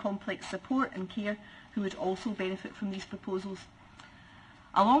requiring complex support and care who would also benefit from these proposals.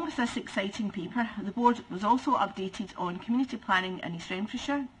 Along with this exciting paper, the board was also updated on community planning in East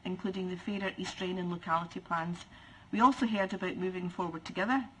Renfrewshire, including the fairer East Rennan locality plans. We also heard about moving forward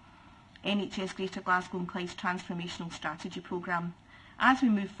together, NHS Greater Glasgow and Clyde's transformational strategy programme. As we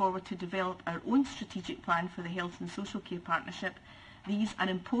move forward to develop our own strategic plan for the Health and Social Care Partnership, these are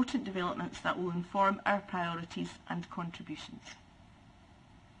important developments that will inform our priorities and contributions.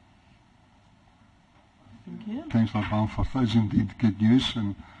 Thank you. Councillor Bamforth, that is indeed good news,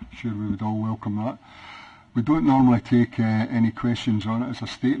 and I'm sure we would all welcome that. We don't normally take any questions on it as a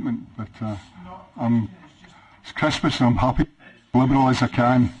statement, but it's Christmas and I'm happy, liberal as I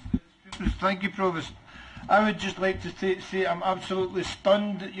can. Thank you, Provost. I would just like to say I'm absolutely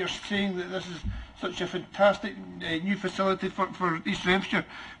stunned that you're saying that this is such a fantastic new facility for East Renfrewshire,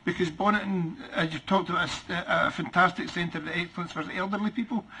 because Bonneton, as you've talked about, is a fantastic centre of excellence for elderly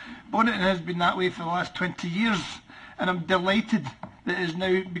people. Bonneton has been that way for the last 20 years, and I'm delighted that it is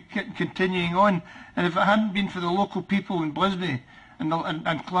now continuing on. And if it hadn't been for the local people in Blisby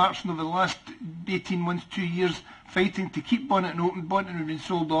and Clarkson over the last 18 months, 2 years, fighting to keep Bonneton open, Bonneton would have been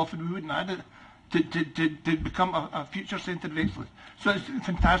sold off and we wouldn't have had it to become a future centre of excellence. So it's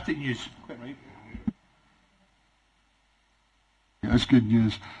fantastic news. Quite right. It is good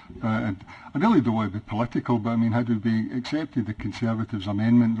news. I really don't want to be political, but I mean, had we accepted the Conservatives'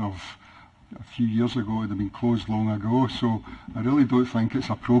 amendment of a few years ago, it would have been closed long ago, so I really don't think it's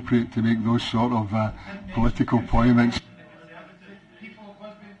appropriate to make those sort of political points.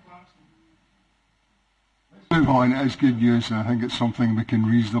 Move on, it is good news, and I think it's something we can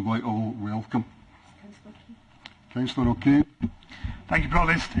reasonably all welcome. Councillor O'Kane. Thank you,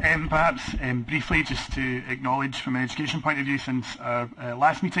 Provost. Perhaps briefly, just to acknowledge from an education point of view, since our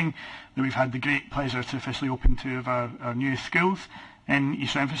last meeting, that we've had the great pleasure to officially open 2 of our newest schools in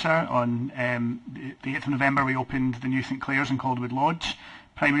East Renfrewshire. On the 8th of November, we opened the new St Clair's and Calderwood Lodge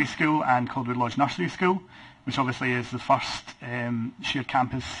Primary School and Calderwood Lodge Nursery School, which obviously is the first shared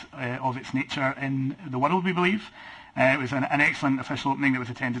campus of its nature in the world, we believe. It was an excellent official opening that was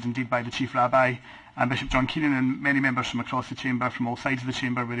attended indeed by the Chief Rabbi and Bishop John Keenan, and many members from across the Chamber, from all sides of the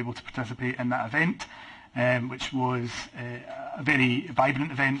Chamber, were able to participate in that event, which was a very vibrant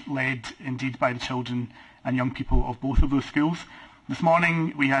event led indeed by the children and young people of both of those schools. This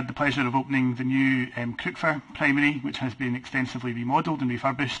morning we had the pleasure of opening the new Crookford Primary, which has been extensively remodelled and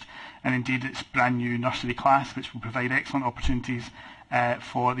refurbished, and indeed its brand new nursery class, which will provide excellent opportunities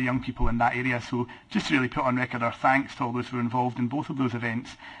for the young people in that area. So just to really put on record our thanks to all those who were involved in both of those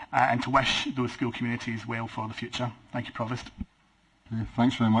events, and to wish those school communities well for the future. Thank you, Provost. Okay,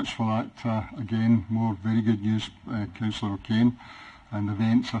 thanks very much for that. Again, more very good news, Councillor O'Kane. And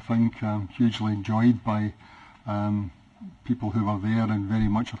events, I think, hugely enjoyed by people who were there and very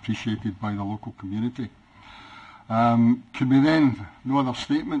much appreciated by the local community. Can we then, no other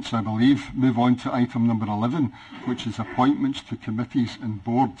statements I believe, move on to item number 11, which is appointments to committees and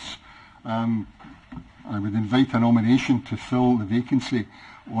boards. I would invite a nomination to fill the vacancy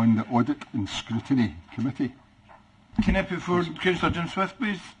on the Audit and Scrutiny Committee. Can I put forward Councillor Jim Swift,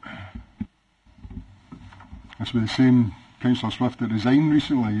 please? That's with the same Councillor Swift that resigned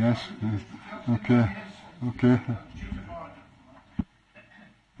recently, yes? Okay. Okay.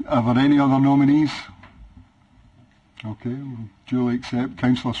 Are there any other nominees? Okay, we'll duly accept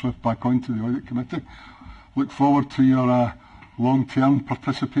Councillor Swift back onto the Audit Committee. Look forward to your long-term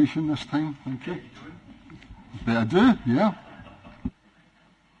participation this time. Thank you. Bet I do, yeah.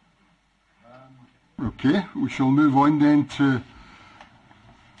 Okay, we shall move on then to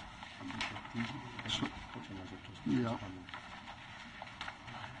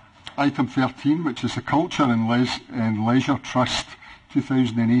item 13, which is the Culture and Leisure Trust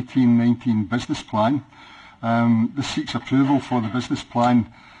 2018-19 Business Plan. This seeks approval for the business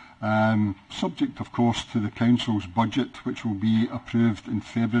plan, subject of course to the Council's budget, which will be approved in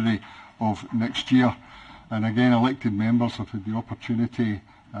February of next year. And again, elected members have had the opportunity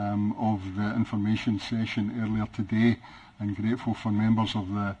of the information session earlier today, and grateful for members of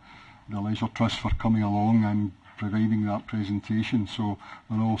the Leisure Trust for coming along and providing that presentation, so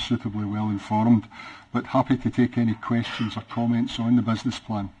we're all suitably well informed, but happy to take any questions or comments on the business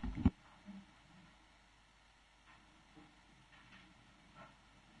plan.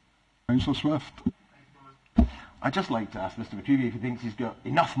 Councillor Swift. I'd just like to ask Mr McCreevy if he thinks he's got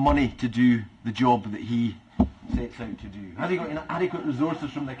enough money to do the job that he sets out to do. Has he got adequate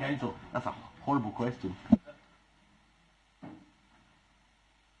resources from the Council? That's a horrible question.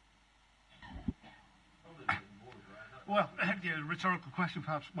 Well, yeah, rhetorical question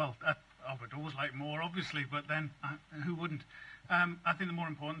perhaps. Well, I would always like more, obviously, but then who wouldn't? I think the more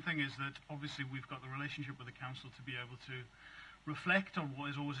important thing is that obviously we've got the relationship with the Council to be able to reflect on what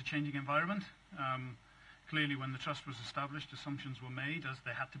is always a changing environment. Clearly, when the Trust was established, assumptions were made, as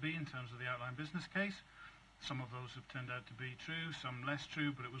they had to be in terms of the outline business case. Some of those have turned out to be true, some less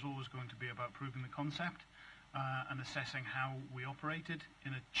true, but it was always going to be about proving the concept and assessing how we operated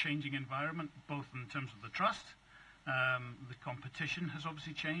in a changing environment, both in terms of the Trust. The competition has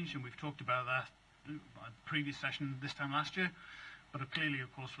obviously changed, and we've talked about that at the previous session this time last year, but clearly,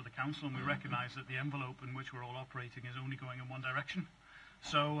 of course, for the Council, and we recognise that the envelope in which we're all operating is only going in one direction.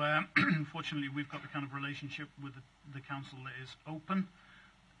 So, fortunately, we've got the kind of relationship with the Council that is open,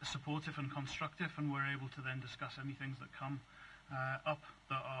 supportive and constructive, and we're able to then discuss any things that come up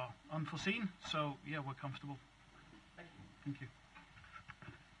that are unforeseen. So, yeah, we're comfortable. Thank you.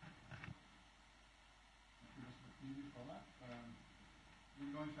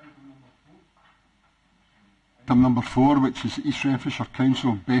 Item number 4, which is East Renfrewshire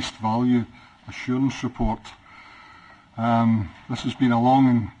Council Best Value Assurance Report. This has been a long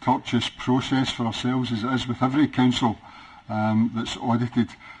and tortuous process for ourselves, as it is with every council that's audited.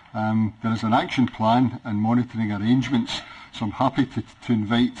 There is an action plan and monitoring arrangements, so I'm happy to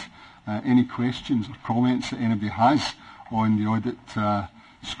invite any questions or comments that anybody has on the Audit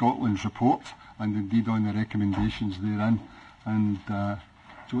Scotland's report, and indeed on the recommendations therein. And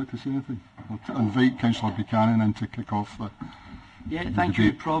do you want to say anything? I'll invite Councillor Buchanan in to kick off the thank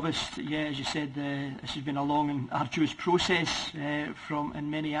you, Provost. Yeah, as you said, this has been a long and arduous process in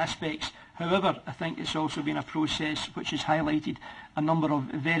many aspects. However, I think it's also been a process which has highlighted a number of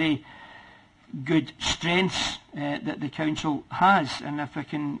very good strengths that the Council has. And if I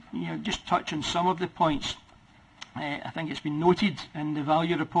can just touch on some of the points, I think it's been noted in the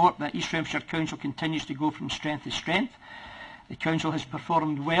value report that East Renfrewshire Council continues to go from strength to strength. The Council has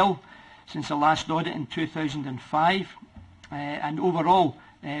performed well since the last audit in 2005 and overall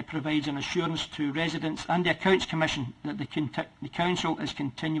provides an assurance to residents and the Accounts Commission that the Council is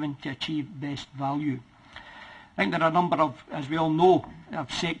continuing to achieve best value. I think there are a number of, as we all know,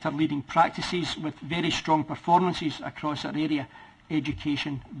 of sector-leading practices with very strong performances across our area,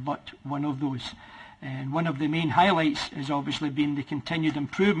 education but one of those. And one of the main highlights has obviously been the continued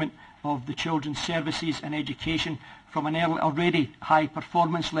improvement of the children's services and education. From an already high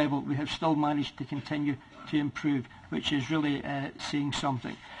performance level, we have still managed to continue to improve, which is really saying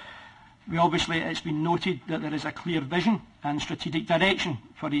something. It's been noted that there is a clear vision and strategic direction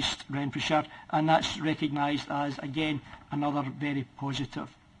for East Renfrewshire, and that's recognised as, again, another very positive.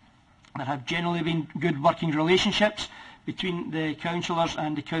 There have generally been good working relationships between the councillors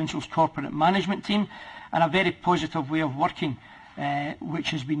and the Council's corporate management team, and a very positive way of working, which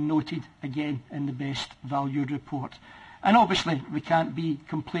has been noted again in the Best Value report. And obviously we can't be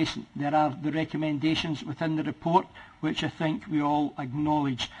complacent. There are the recommendations within the report which I think we all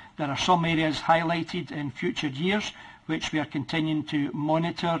acknowledge. There are some areas highlighted in future years which we are continuing to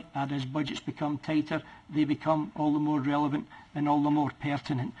monitor, and as budgets become tighter they become all the more relevant and all the more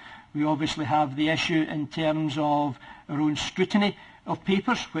pertinent. We obviously have the issue in terms of our own scrutiny of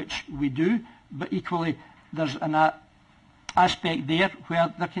papers, which we do, but equally there's an aspect there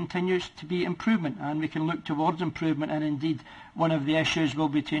where there continues to be improvement, and we can look towards improvement, and indeed one of the issues will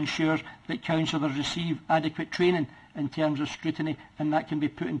be to ensure that councillors receive adequate training in terms of scrutiny, and that can be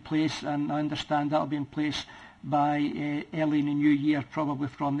put in place, and I understand that will be in place by early in the new year, probably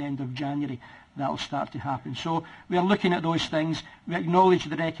from the end of January. That will start to happen. So we are looking at those things. We acknowledge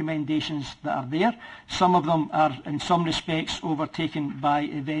the recommendations that are there. Some of them are in some respects overtaken by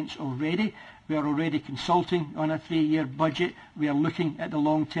events already. We are already consulting on a 3-year budget. We are looking at the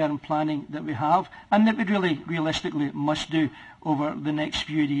long-term planning that we have and that we really realistically must do over the next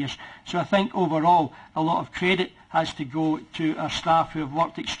few years. So I think overall a lot of credit has to go to our staff who have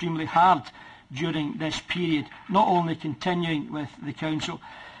worked extremely hard during this period, not only continuing with the council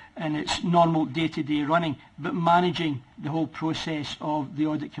in its normal day-to-day running, but managing the whole process of the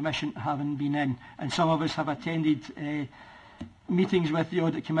Audit Commission having been in. And some of us have attended meetings with the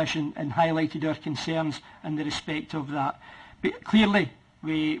Audit Commission and highlighted our concerns in the respect of that. But clearly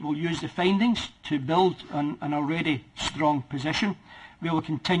we will use the findings to build on an already strong position. We will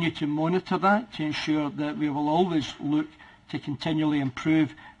continue to monitor that to ensure that we will always look to continually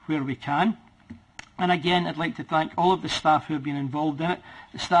improve where we can. And again, I'd like to thank all of the staff who have been involved in it,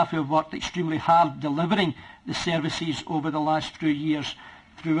 the staff who have worked extremely hard delivering the services over the last few years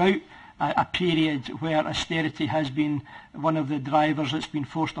throughout a period where austerity has been one of the drivers that's been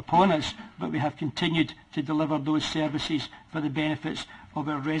forced upon us, but we have continued to deliver those services for the benefits of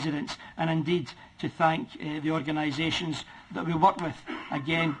our residents. And indeed to thank the organisations that we work with,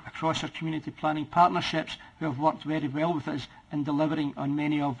 again across our community planning partnerships, who have worked very well with us in delivering on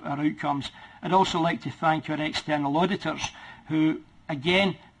many of our outcomes. I'd also like to thank our external auditors who,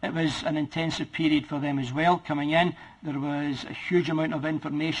 again, it was an intensive period for them as well coming in. There was a huge amount of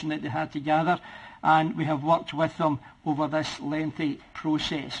information that they had to gather, and we have worked with them over this lengthy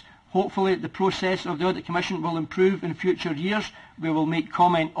process. Hopefully the process of the Audit Commission will improve in future years. We will make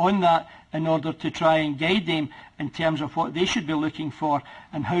comment on that in order to try and guide them in terms of what they should be looking for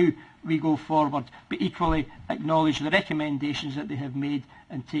and how we go forward, but equally acknowledge the recommendations that they have made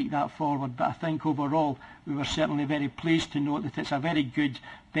and take that forward. But I think overall we were certainly very pleased to note that it's a very good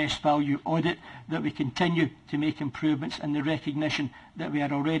best value audit, that we continue to make improvements, and the recognition that we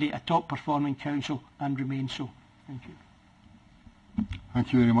are already a top performing council and remain so. Thank you.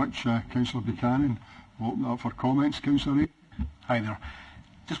 Thank you very much, Councillor Buchanan. We'll open up for comments. Councillor Ray. Hi there.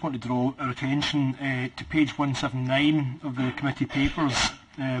 Just want to draw our attention to page 179 of the committee papers.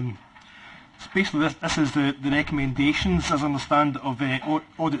 So basically this is the recommendations, as I understand, of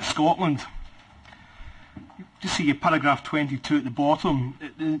Audit Scotland. Just see paragraph 22 at the bottom.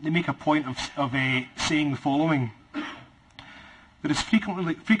 They make a point of saying the following. There is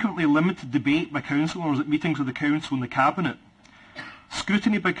frequently limited debate by councillors at meetings of the council and the cabinet.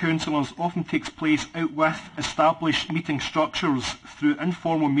 Scrutiny by councillors often takes place out with established meeting structures through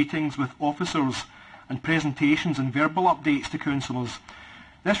informal meetings with officers and presentations and verbal updates to councillors.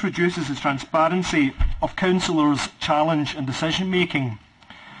 This reduces the transparency of councillors' challenge and decision making.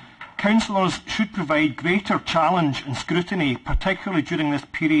 Councillors should provide greater challenge and scrutiny, particularly during this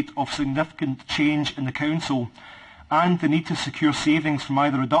period of significant change in the council and the need to secure savings from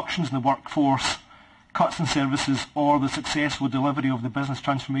either reductions in the workforce, cuts in services, or the successful delivery of the business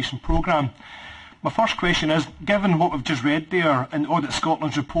transformation programme. My first question is, given what we've just read there in Audit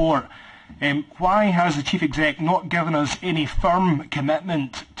Scotland's report, why has the Chief Exec not given us any firm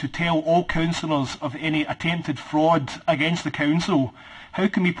commitment to tell all councillors of any attempted fraud against the council? How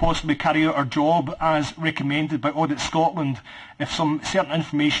can we possibly carry out our job as recommended by Audit Scotland if some certain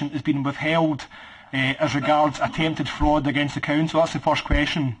information has been withheld as regards attempted fraud against the council? That's the first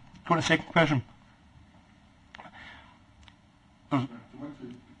question. Go to the second question.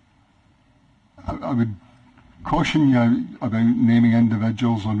 I would caution you about naming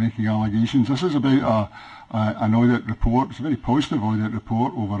individuals or making allegations. This is about an audit report. It's a very positive audit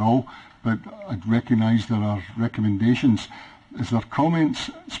report overall, but I'd recognise there are recommendations. Is there comments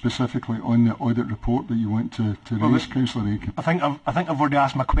specifically on the audit report that you want to raise, Councillor Aiken? I think I've already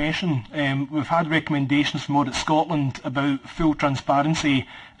asked my question. We've had recommendations from Audit Scotland about full transparency,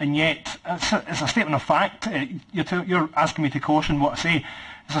 and yet it's a statement of fact. You're asking me to caution what I say.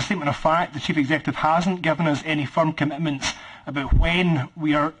 As a statement of fact, the Chief Executive hasn't given us any firm commitments about when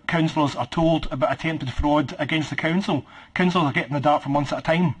councillors are told about attempted fraud against the council. Councillors are getting the dark for months at a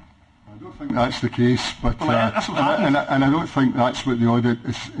time. I don't think that's the case, but that's what and I don't think that's what the audit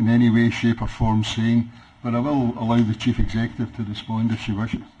is in any way, shape or form saying. But I will allow the Chief Executive to respond if she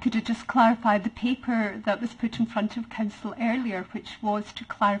wishes. Could I just clarify the paper that was put in front of Council earlier, which was to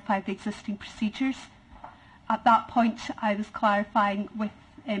clarify the existing procedures? At that point, I was clarifying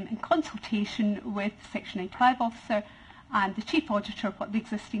in consultation with the Section 95 officer and the Chief Auditor what the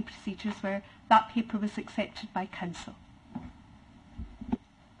existing procedures were. That paper was accepted by Council.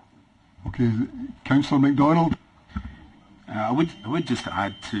 Okay, Councillor MacDonald. I would just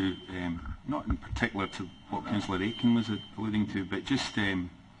add to, not in particular to what Councillor Aitken was alluding to, but just there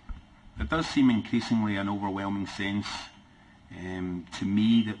does seem increasingly an overwhelming sense to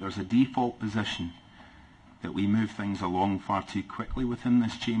me that there's a default position that we move things along far too quickly within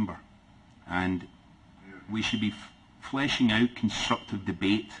this chamber, and we should be fleshing out constructive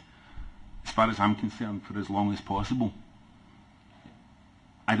debate, as far as I'm concerned, for as long as possible.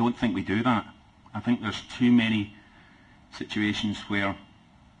 I don't think we do that. I think there's too many situations where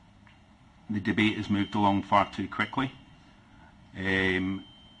the debate is moved along far too quickly, and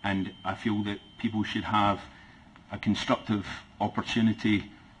I feel that people should have a constructive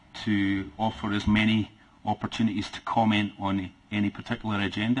opportunity to offer as many opportunities to comment on any particular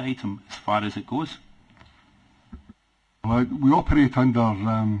agenda item as far as it goes. Well, we operate under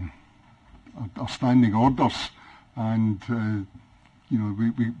our standing orders, and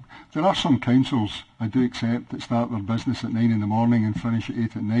there are some councils, I do accept, that start their business at 9 in the morning and finish at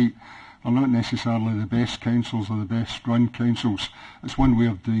 8 at night. Are not necessarily the best councils or the best run councils. It's one way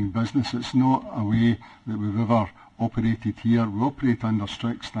of doing business. It's not a way that we've ever operated here. We operate under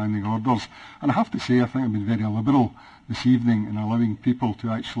strict standing orders, and I have to say I think I've been very liberal this evening in allowing people to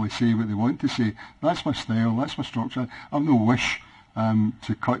actually say what they want to say. That's my style, that's my structure. I have no wish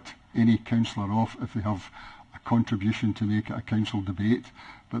to cut any councillor off if they have a contribution to make at a council debate,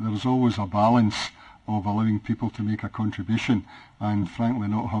 but there is always a balance of allowing people to make a contribution and frankly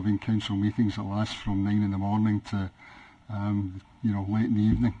not having council meetings that last from 9 in the morning to late in the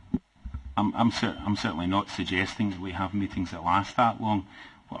evening. I'm certainly not suggesting that we have meetings that last that long.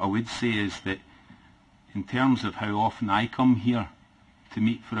 What I would say is that in terms of how often I come here to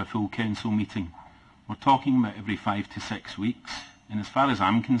meet for a full council meeting, we're talking about every 5 to 6 weeks. And as far as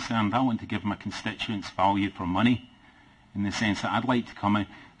I'm concerned, I want to give my constituents value for money, in the sense that I'd like to come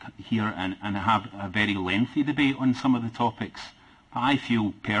here and have a very lengthy debate on some of the topics. But I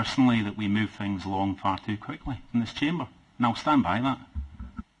feel personally that we move things along far too quickly in this chamber, and I'll stand by that.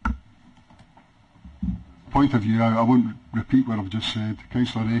 Point of view, I won't repeat what I've just said.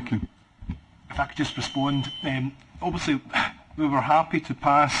 Councillor Aitken. If I could just respond. Obviously, we were happy to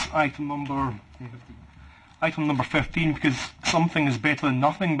pass item number 15 because something is better than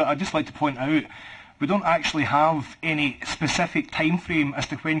nothing, but I'd just like to point out we don't actually have any specific time frame as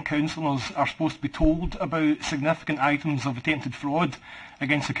to when councillors are supposed to be told about significant items of attempted fraud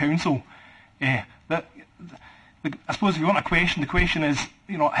against the council. I suppose if you want a question, the question is,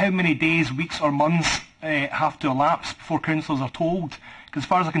 how many days, weeks or months have to elapse before councillors are told? Because as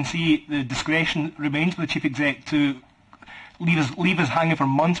far as I can see, the discretion remains with the Chief Exec to leave us hanging for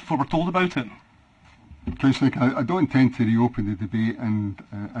months before we're told about it. Councillor, I don't intend to reopen the debate and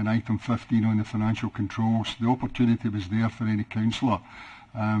item 15 on the financial controls. The opportunity was there for any councillor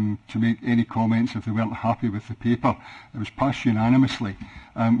to make any comments if they weren't happy with the paper. It was passed unanimously.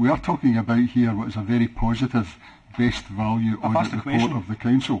 We are talking about here what is a very positive best value audit report of the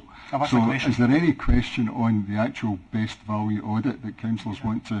council. So is there any question on the actual best value audit that councillors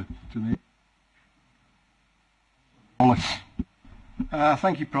want to make? Wallace.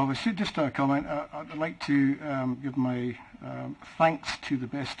 Thank you, Provost. Just a comment. I'd like to give my thanks to the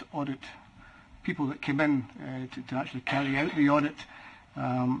best audit people that came in to actually carry out the audit.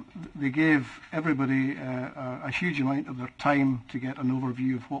 They gave everybody a huge amount of their time to get an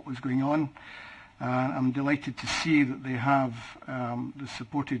overview of what was going on. I'm delighted to see that they have the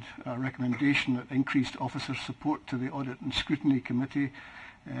supported recommendation that increased officer support to the Audit and Scrutiny Committee.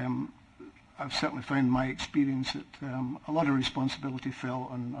 I've certainly found in my experience that a lot of responsibility fell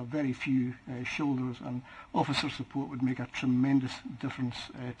on a very few shoulders, and officer support would make a tremendous difference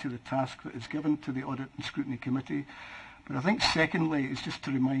to the task that is given to the Audit and Scrutiny Committee. But I think secondly is just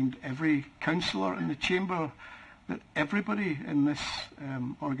to remind every councillor in the chamber that everybody in this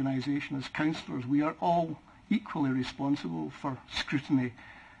organisation as councillors, we are all equally responsible for scrutiny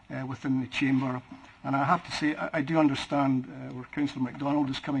within the chamber. And I have to say, I do understand where Councillor MacDonald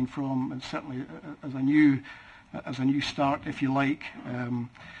is coming from, and certainly as a new as a new start, if you like,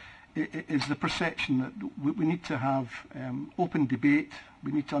 is the perception that we need to have open debate.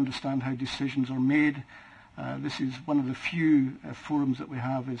 We need to understand how decisions are made. This is one of the few forums that we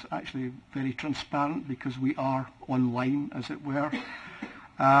have is actually very transparent because we are online, as it were.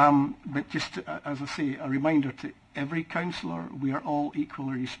 But just, as I say, a reminder to every councillor, we are all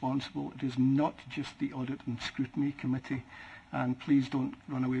equally responsible. It is not just the Audit and Scrutiny Committee. And please don't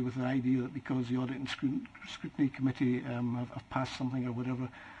run away with the idea that because the Audit and Scrutiny Committee have passed something or whatever,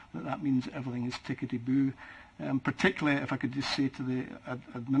 that means everything is tickety-boo. Particularly, if I could just say to the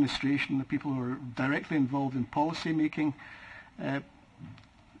administration, the people who are directly involved in policy making,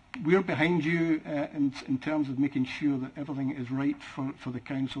 we're behind you in terms of making sure that everything is right for the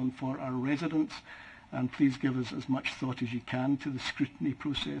council and for our residents. And please give us as much thought as you can to the scrutiny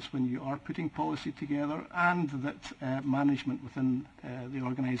process when you are putting policy together, and that management within the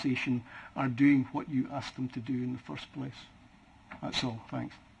organisation are doing what you asked them to do in the first place. That's all.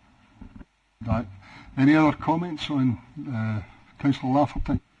 Thanks. Right. Any other comments on Councillor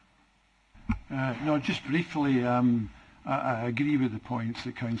Lafferty? No, just briefly, I agree with the points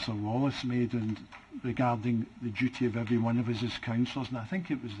that Councillor Wallace made regarding the duty of every one of us as councillors, and I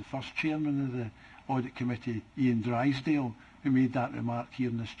think it was the first chairman of the Audit Committee, Ian Drysdale, who made that remark here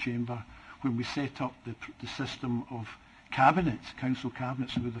in this chamber when we set up the system of cabinets, council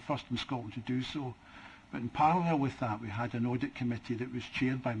cabinets. We were the first in Scotland to do so. But in parallel with that, we had an audit committee that was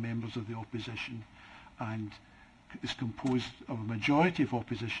chaired by members of the opposition and is composed of a majority of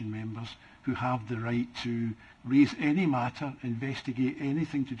opposition members who have the right to raise any matter, investigate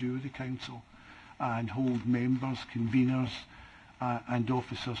anything to do with the council, and hold members, conveners and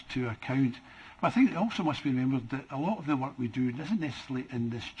officers to account. But I think it also must be remembered that a lot of the work we do isn't necessarily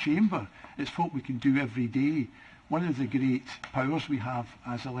in this chamber. It's what we can do every day. One of the great powers we have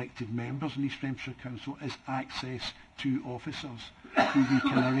as elected members in East Renfrewshire Council is access to officers who we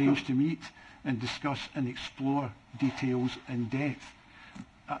can arrange to meet and discuss and explore details in depth.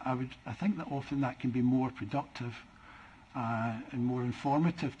 I think that often that can be more productive and more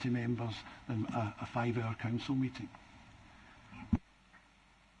informative to members than a 5-hour council meeting.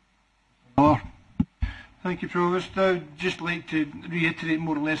 Thank you, Provost. I would just like to reiterate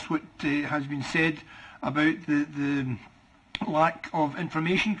more or less what has been said about the lack of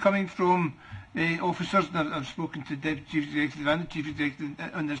information coming from officers. And I've spoken to Deputy Chief Executive and the Chief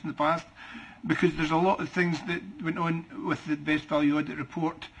Executive on this in the past, because there's a lot of things that went on with the Best Value Audit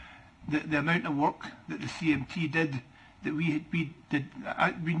Report, the amount of work that the CMT did that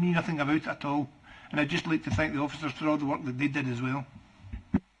we knew nothing about at all. And I'd just like to thank the officers for all the work that they did as well.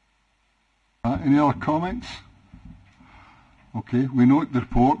 Any other comments? Okay, we note the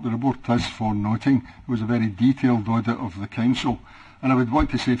report. The report is for noting. It was a very detailed audit of the council, and I would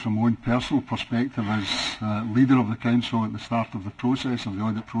want to say from my own personal perspective as leader of the council at the start of the process, of the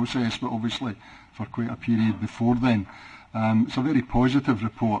audit process, but obviously for quite a period before then, it's a very positive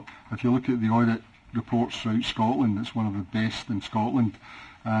report. If you look at the audit reports throughout Scotland, it's one of the best in Scotland,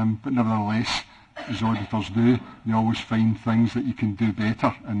 but nevertheless, as auditors do, they always find things that you can do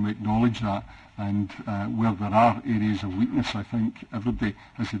better, and we acknowledge that. And where there are areas of weakness, I think everybody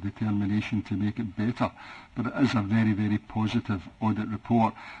has a determination to make it better. But it is a very, very positive audit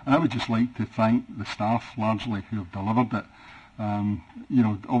report. And I would just like to thank the staff largely who have delivered it. You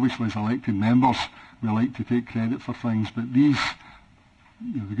know, obviously as elected members, we like to take credit for things, but these,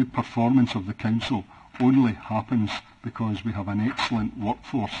 you know, the good performance of the council only happens because we have an excellent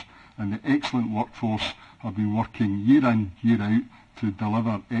workforce. And the excellent workforce have been working year in, year out to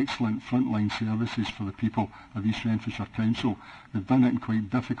deliver excellent frontline services for the people of East Renfrewshire Council. They've done it in quite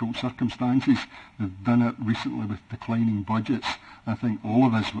difficult circumstances. They've done it recently with declining budgets. I think all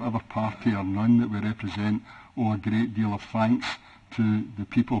of us, whatever party or none that we represent, owe a great deal of thanks to the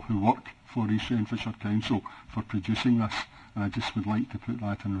people who work for East Renfrewshire Council for producing this. And I just would like to put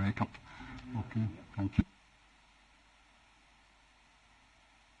that on record. Okay, thank you.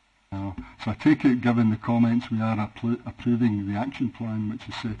 So I take it, given the comments, we are approving the action plan which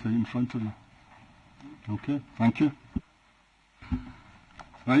is set out in front of you. Okay, thank you.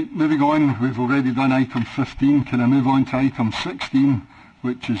 Right, moving on, we've already done item 15. Can I move on to item 16,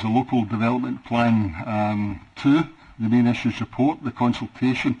 which is the Local Development Plan 2, the main issues report, the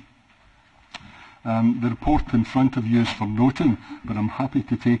consultation. The report in front of you is for noting, but I'm happy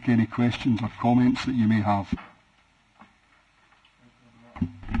to take any questions or comments that you may have.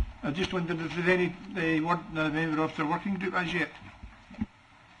 I just wondered if there's any word the member of the working group as yet.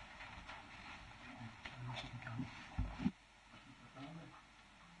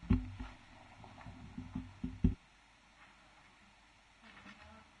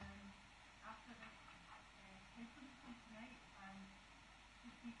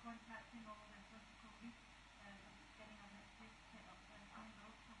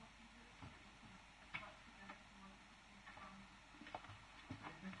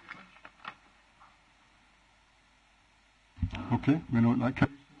 Okay, we know what that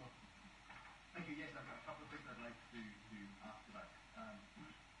counts. Thank you. Yes, I've got a couple of things I'd like to ask about.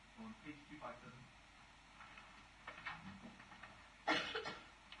 On page 257,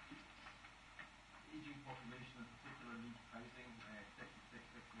 ageing population and particular needs housing,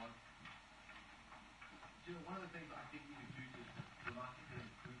 6661. One of the things that I think we could do to dramatically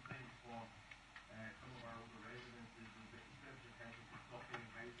improve things for some of our older residences is that East Renfrewshire Council could stop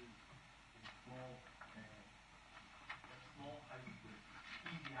building houses in small houses with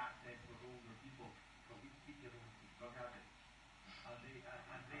easy access for older people, but we keep giving them to drug addicts. And they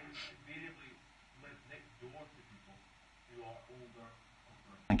invariably live next door to people who are older.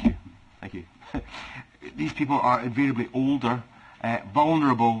 Thank you. Thank you. These people are invariably older,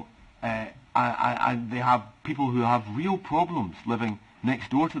 vulnerable, and they have people who have real problems living next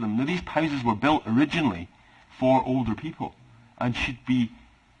door to them. Now, these houses were built originally for older people and should be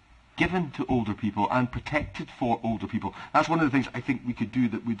given to older people and protected for older people. That's one of the things I think we could do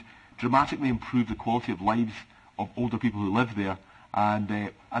that would dramatically improve the quality of lives of older people who live there. And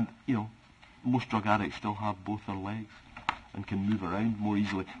you know, most drug addicts still have both their legs and can move around more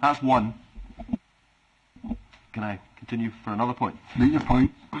easily. That's one. Can I continue for another point? Make your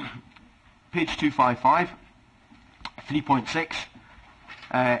point. Page 255,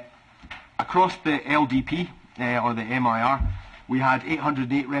 3.6. Across the LDP, or the MIR, we had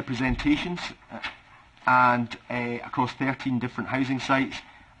 808 representations and across 13 different housing sites,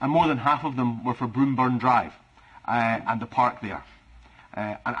 and more than half of them were for Broomburn Drive and the park there.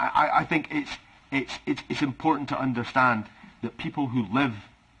 And I think it's important to understand that people who live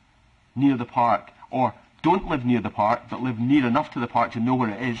near the park, or don't live near the park but live near enough to the park to know where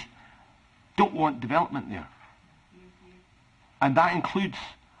it is, don't want development there. And that includes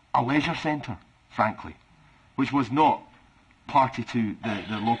a leisure centre, frankly, which was not party to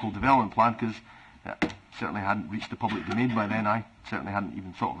the local development plan, because certainly hadn't reached the public domain by then. I certainly hadn't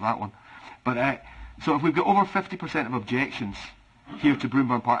even thought of that one. But so if we've got over 50% of objections here to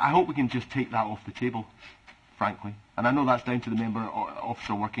Broomburn Park, I hope we can just take that off the table, frankly. And I know that's down to the member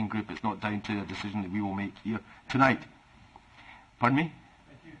officer working group. It's not down to a decision that we will make here tonight. Pardon me?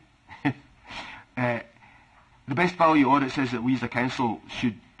 Thank you. The best value audit says that we as a council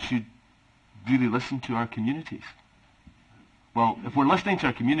should really listen to our communities. Well, if we're listening to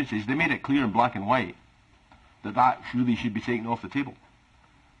our communities, they made it clear in black and white that that really should be taken off the table.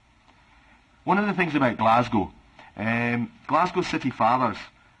 One of the things about Glasgow, Glasgow City Fathers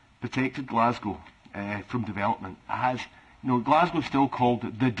protected Glasgow from development. Glasgow's still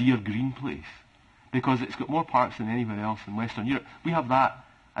called the Deer Green place because it's got more parks than anywhere else in Western Europe. We have that.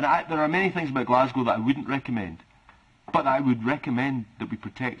 And there are many things about Glasgow that I wouldn't recommend, but I would recommend that we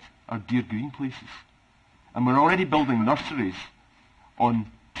protect our Deer Green places. And we're already building nurseries on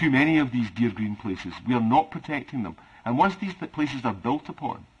too many of these Deer Green places. We are not protecting them. And once these places are built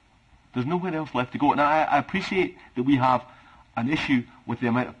upon, there's nowhere else left to go. And I appreciate that we have an issue with the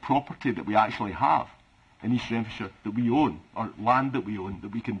amount of property that we actually have in East Renfrewshire that we own, or land that we own,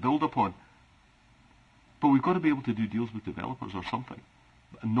 that we can build upon. But we've got to be able to do deals with developers or something,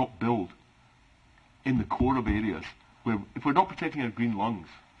 and not build in the core of areas where, if we're not protecting our green lungs,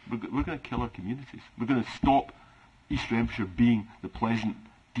 we're going to kill our communities. We're going to stop East Renfrewshire being the pleasant,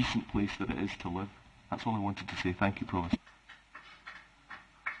 decent place that it is to live. That's all I wanted to say. Thank you, Provost.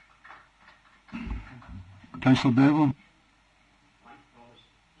 Councillor Devlin.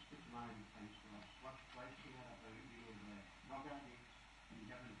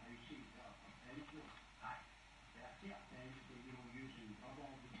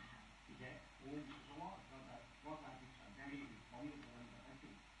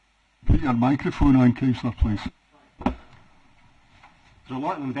 Put your microphone on, Councillor, please. There's a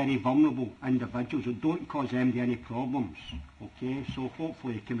lot of them very vulnerable individuals that don't cause anybody any problems. Okay, so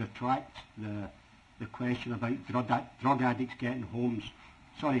hopefully you can retract the question about drug addicts getting homes.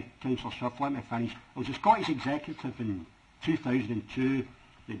 Sorry, Councillor Swift, let me finish. I was a Scottish executive in 2002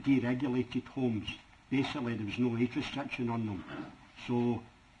 that deregulated homes. Basically, there was no age restriction on them. So,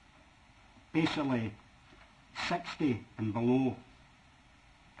 basically, 60 and below,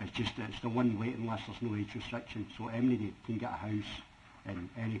 it's the one waiting list. There's no age restriction. So anybody can get a house in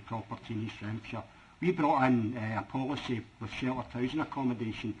any property in East Renfrewshire. We brought in a policy with sheltered housing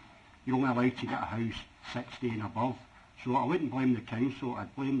accommodation. You're only allowed to get a house 60 and above. So I wouldn't blame the council,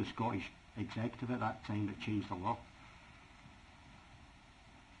 I'd blame the Scottish executive at that time that changed the law.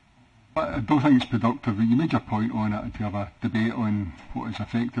 I don't think it's productive. You made your point on it, to have a debate on what is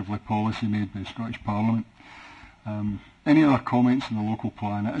effectively policy made by the Scottish Parliament. Any other comments on the local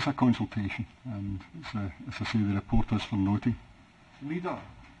plan? It is a consultation, and it's as I say, the report is for noting. Leader,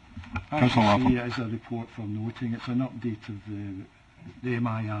 Councillor I Lapham. see it as a report for noting. It's an update of the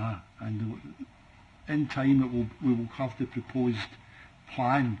MIR, and in time we will have the proposed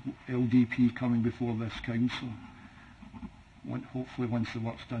plan, LDP, coming before this council. Hopefully once the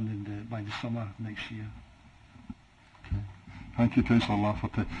work's done by the summer next year. Thank you, Councillor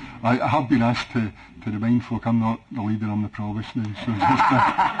Lafferty. I have been asked to remind folk I'm not the leader, I'm the provost now, so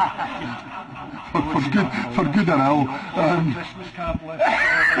just for good or ill.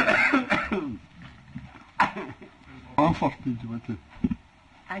 Bamford, did you want to?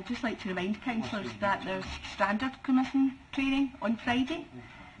 I'd just like to remind councillors that there's standard commission training on Friday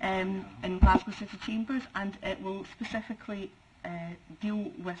in Glasgow City Chambers, and it will specifically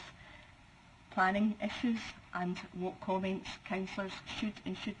deal with planning issues and what comments councillors should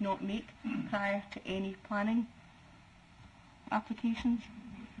and should not make prior to any planning applications.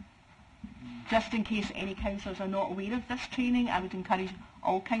 Just in case any councillors are not aware of this training, I would encourage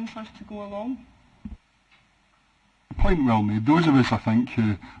all councillors to go along. Point well made. Those of us, I think,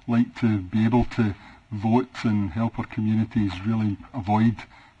 who like to be able to vote and help our communities really avoid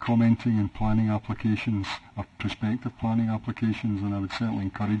commenting on planning applications or prospective planning applications, and I would certainly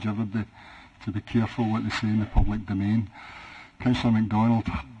encourage everybody to be careful what they say in the public domain. Councillor MacDonald.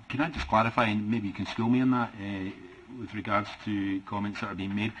 Can I just clarify, and maybe you can school me on that, with regards to comments that are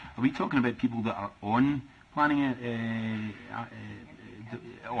being made? Are we talking about people that are on planning,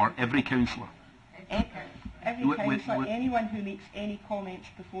 or every councillor? Every councillor, anyone who makes any comments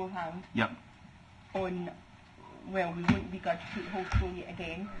beforehand. Yep. On, well, we wouldn't be good to put the whole story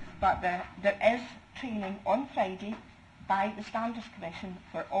again, but there is training on Friday by the Standards Commission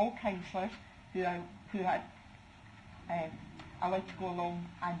for all councillors who are allowed to go along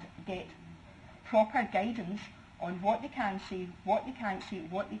and get proper guidance on what they can say, what they can't say,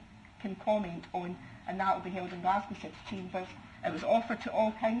 what they can comment on, and that will be held in Glasgow City Chambers. It was offered to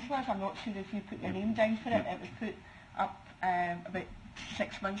all councillors. I'm not sure if you put your name down for it. It was put up about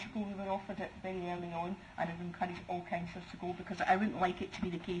 6 months ago. We were offered it very early on, and I would encourage all councillors to go, because I wouldn't like it to be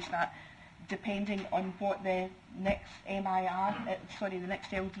the case that, depending on what the next the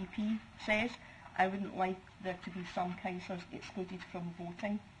next LDP says, I wouldn't like there to be some councillors excluded from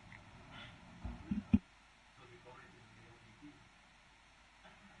voting.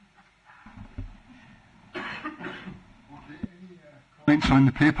 Comments on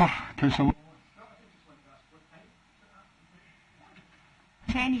the paper, Councillor?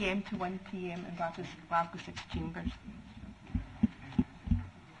 10 AM to 1 PM in Glasgow City Chambers.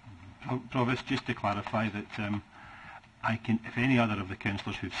 Provost, just to clarify that if any other of the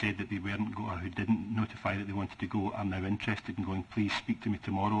councillors who've said that they weren't go or who didn't notify that they wanted to go are now interested in going, please speak to me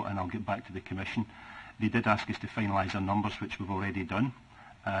tomorrow and I'll get back to the Commission. They did ask us to finalise our numbers, which we've already done,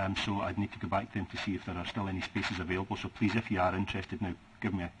 so I'd need to go back to them to see if there are still any spaces available. So please, if you are interested now,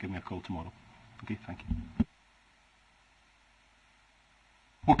 give me a call tomorrow. Okay, thank you.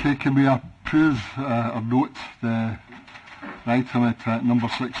 Okay, can we approve or note the item at number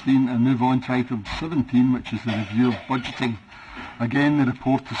 16 and move on to item 17, which is the review of budgeting? Again, the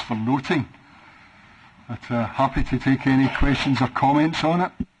report is for noting. But happy to take any questions or comments on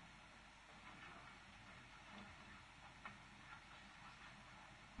it.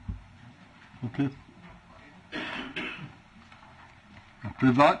 Okay.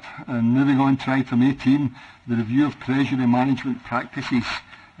 Approve that. And moving on to item 18, the review of Treasury management practices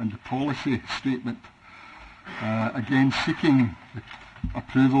and the policy statement. Again, seeking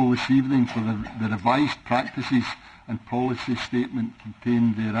approval this evening for the revised practices and policy statement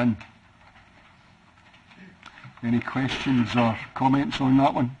contained therein. Any questions or comments on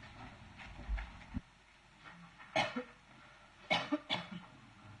that one?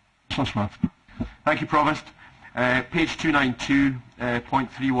 Sir Swift. Thank you, Provost. Page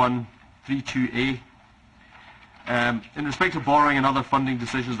 292.3132A. In respect of borrowing and other funding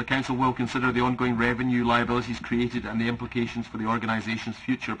decisions, the Council will consider the ongoing revenue liabilities created and the implications for the organisation's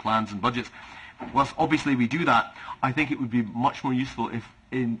future plans and budgets. Whilst obviously we do that, I think it would be much more useful if,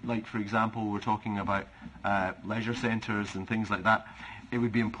 for example, we're talking about leisure centres and things like that, it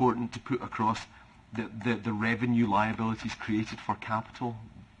would be important to put across the revenue liabilities created for capital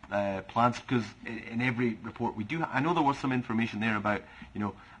plans, because in every report we do. I know there was some information there about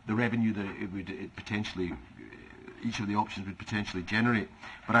the revenue that it potentially, each of the options would potentially generate.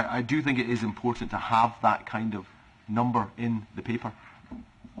 But I do think it is important to have that kind of number in the paper.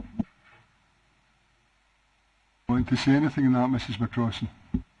 Want to say anything on that, Mrs. McCrossan?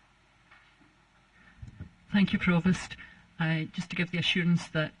 Thank you, Provost. Just to give the assurance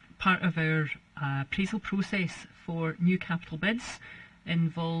that part of our appraisal process for new capital bids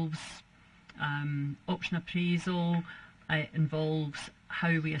involves option appraisal, it involves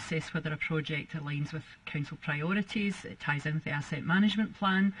how we assess whether a project aligns with council priorities, it ties in with the asset management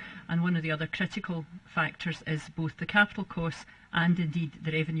plan, and one of the other critical factors is both the capital costs and indeed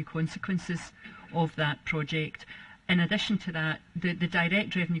the revenue consequences of that project. In addition to that, the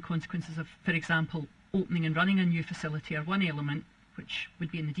direct revenue consequences of, for example, opening and running a new facility are one element, which would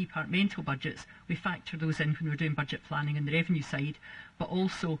be in the departmental budgets. We factor those in when we're doing budget planning on the revenue side, but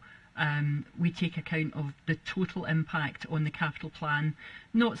also we take account of the total impact on the capital plan,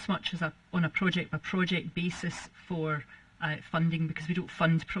 not so much as on a project-by-project basis for funding, because we don't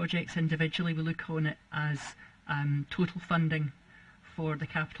fund projects individually. We look on it as total funding for the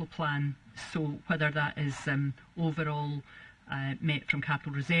capital plan. So whether that is overall met from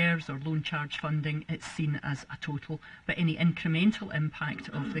capital reserves or loan charge funding, it's seen as a total. But any incremental impact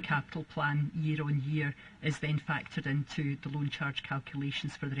of the capital plan year on year is then factored into the loan charge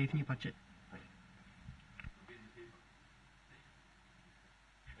calculations for the revenue budget.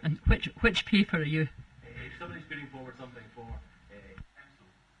 And which paper are you? If somebody's putting forward something for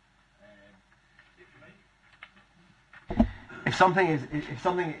if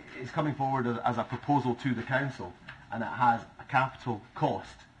something is coming forward as a proposal to the council and it has a capital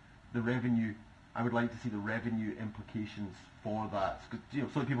cost, the revenue, I would like to see the revenue implications for that,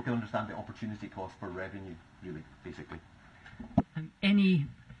 so that people can understand the opportunity cost for revenue, really, basically. Any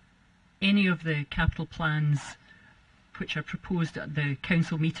of the capital plans which are proposed at the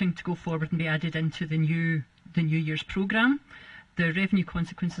council meeting to go forward and be added into the new year's programme, the revenue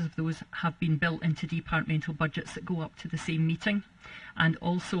consequences of those have been built into departmental budgets that go up to the same meeting, and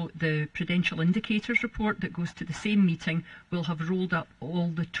also the Prudential Indicators report that goes to the same meeting will have rolled up all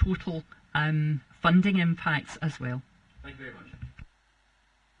the total funding impacts as well. Thank you very much.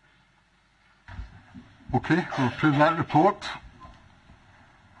 Okay, we'll approve that report.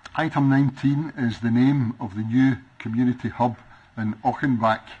 Item 19 is the name of the new community hub in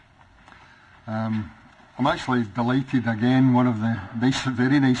Auchenbach. I'm actually delighted again, one of the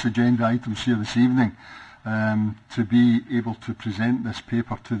very nice agenda items here this evening, to be able to present this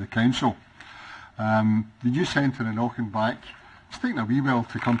paper to the council. The new centre in Auchenbach, it's taken a wee while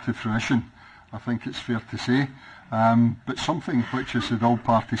to come to fruition, I think it's fair to say, but something which has had all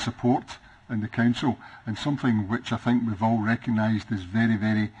party support in the council, and something which I think we've all recognised is very,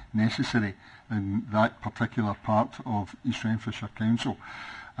 very necessary in that particular part of East Renfrewshire Council.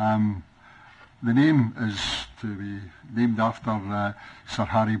 The name is to be named after Sir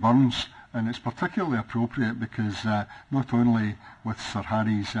Harry Burns, and it's particularly appropriate because not only with Sir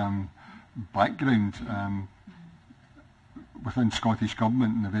Harry's background within Scottish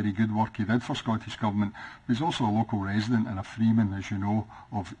Government and the very good work he did for Scottish Government, but he's also a local resident and a freeman, as you know,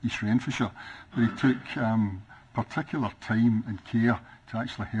 of East Renfrewshire. But he took particular time and care to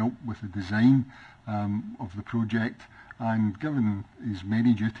actually help with the design of the project, and given his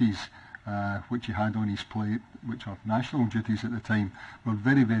many duties which he had on his plate, which are national duties at the time, we're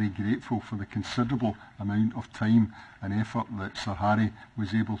very, very grateful for the considerable amount of time and effort that Sir Harry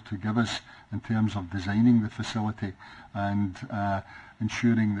was able to give us in terms of designing the facility and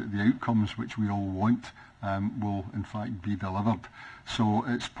ensuring that the outcomes which we all want will in fact be delivered. So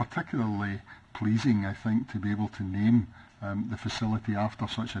it's particularly pleasing, I think, to be able to name the facility after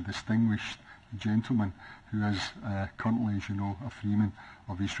such a distinguished gentleman who is currently, as you know, a freeman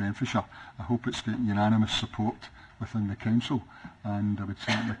of East Renfrewshire. I hope it's got unanimous support within the council, and I would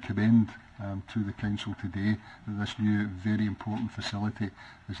certainly commend to the council today that this new very important facility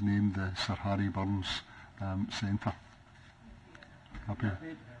is named the Sir Harry Burns Centre. Happy?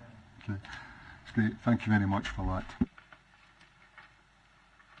 Okay. It's great. Thank you very much for that.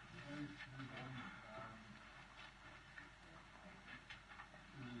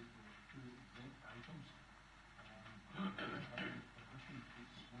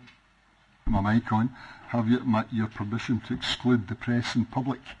 My mic on. Have you your permission to exclude the press and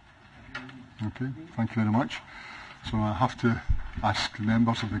public? Okay, thank you very much. So I have to ask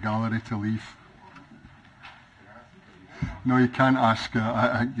members of the gallery to leave. No, you can't ask.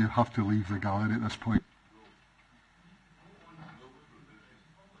 You have to leave the gallery at this point.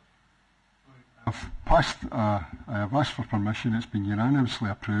 I have asked for permission. It's been unanimously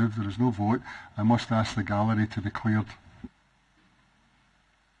approved. There is no vote. I must ask the gallery to be cleared.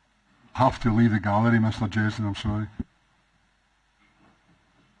 Have to leave the gallery, Mr. Jesden, I'm sorry.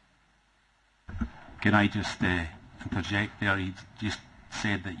 Can I just interject there? He just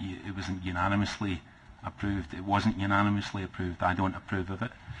said that it wasn't unanimously approved. It wasn't unanimously approved. I don't approve of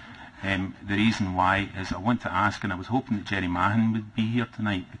it. The reason why is I want to ask, and I was hoping that Jerry Mahon would be here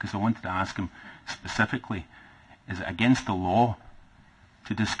tonight, because I wanted to ask him specifically, is it against the law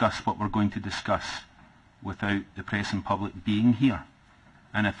to discuss what we're going to discuss without the press and public being here?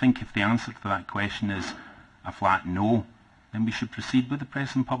 And I think if the answer to that question is a flat no, then we should proceed with the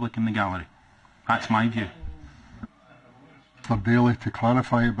press and public in the gallery. That's my view. Mr. Daly, to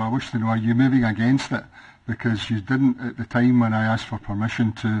clarify it, but I wish to know, are you moving against it? Because you didn't at the time when I asked for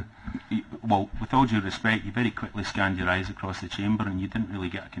permission to... Well, with all due respect, you very quickly scanned your eyes across the chamber and you didn't really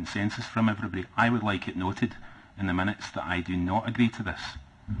get a consensus from everybody. I would like it noted in the minutes that I do not agree to this.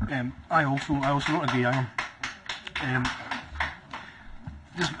 I also don't agree, Alan.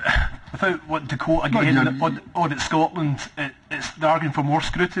 Just without wanting to quote again, Audit Scotland, they're arguing for more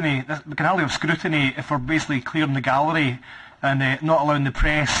scrutiny. We can hardly have scrutiny if we're basically clearing the gallery and not allowing the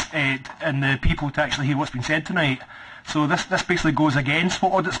press and the people to actually hear what's been said tonight. So this basically goes against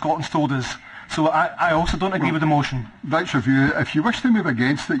what Audit Scotland's told us. So I also don't agree with the motion. That's your view. If you wish to move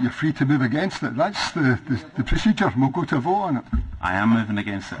against it, you're free to move against it. That's the procedure. We'll go to a vote on it. I am moving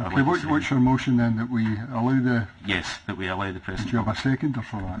against it. Okay, what's your motion then? That we allow the... Yes, that we allow the press... Do you have a seconder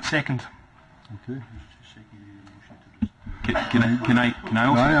for that? Second. Okay. Can I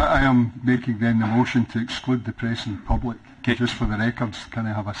also... I am making then the motion to exclude the press and public. Just for the records, can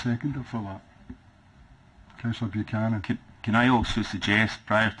I have a seconder for that? Councillor Buchanan. Can I also suggest,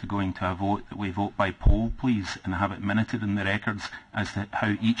 prior to going to a vote, that we vote by poll, please, and have it minuted in the records as to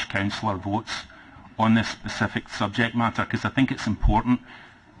how each councillor votes on this specific subject matter, because I think it's important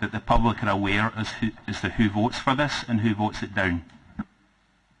that the public are aware as to who votes for this and who votes it down.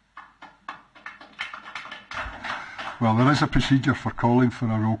 Well, there is a procedure for calling for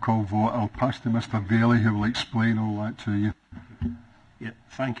a roll call vote. I'll pass to Mr. Bailey, who will explain all that to you. Yeah,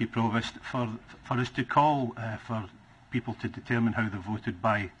 thank you, Provost. For us to call for people to determine how they voted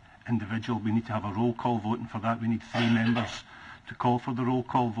by individual, we need to have a roll call vote, and for that we need 3 members to call for the roll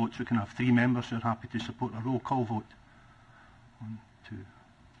call vote. So we can have 3 members who are happy to support a roll call vote. 1, 2.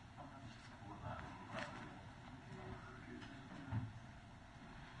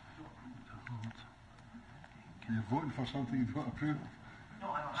 You're voting for something you don't approve of?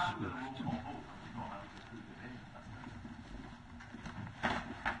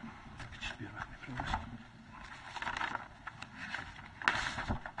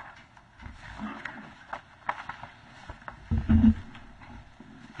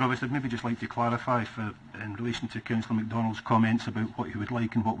 Provost, I'd maybe just like to clarify in relation to Councillor MacDonald's comments about what he would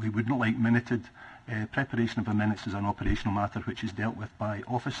like and what we wouldn't like minuted. Preparation of the minutes is an operational matter which is dealt with by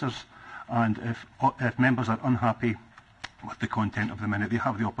officers, and if members are unhappy with the content of the minute, they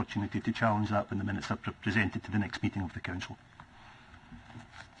have the opportunity to challenge that when the minutes are presented to the next meeting of the Council.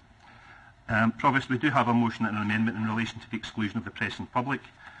 Provost, we do have a motion and an amendment in relation to the exclusion of the press and public.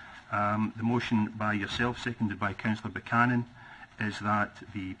 The motion by yourself, seconded by Councillor Buchanan, is that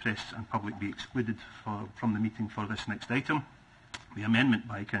the press and public be excluded from the meeting for this next item. The amendment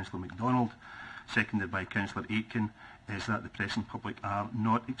by Councillor MacDonald, seconded by Councillor Aitken, is that the press and public are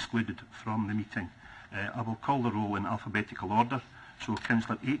not excluded from the meeting. I will call the roll in alphabetical order. So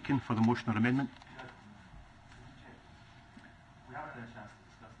Councillor Aitken for the motion or amendment. We haven't had a chance to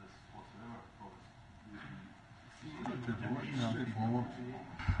discuss this whatsoever.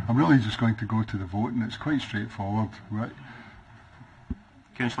 I'm really just going to go to the vote, and it's quite straightforward, right?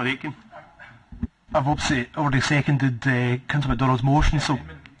 Councillor Aitken. I've already seconded Councillor MacDonald's motion, so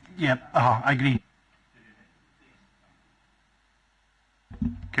yeah, I agree.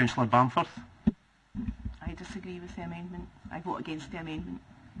 Councillor Bamforth. I disagree with the amendment. I vote against the amendment.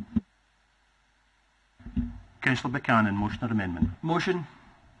 Councillor Buchanan, motion or amendment? Motion.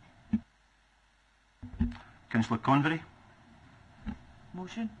 Councillor Convery.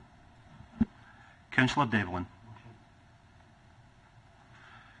 Motion. Councillor Devlin.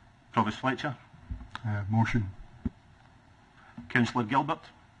 Provost Fletcher. Motion. Councillor Gilbert.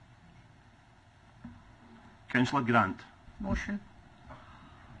 Councillor Grant. Motion.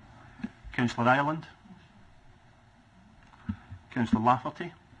 Councillor Ireland. Councillor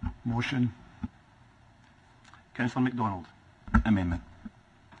Lafferty. Motion. Councillor MacDonald. Amendment.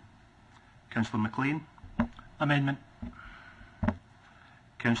 Councillor McLean. Amendment.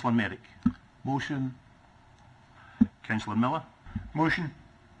 Councillor Merrick. Motion. Councillor Miller. Motion.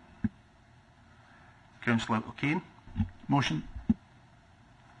 Councillor O'Kane. Motion.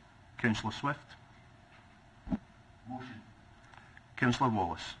 Councillor Swift. Motion. Councillor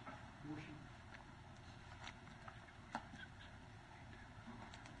Wallace.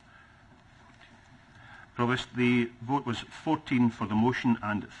 Provost, the vote was 14 for the motion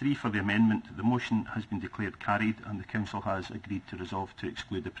and 3 for the amendment. The motion has been declared carried and the Council has agreed to resolve to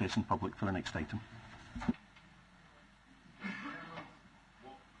exclude the press and public for the next item.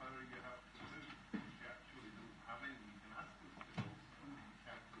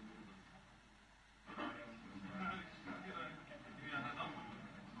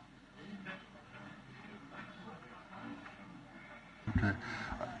 Okay.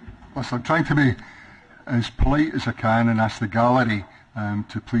 Listen, I'm trying to be as polite as I can and ask the gallery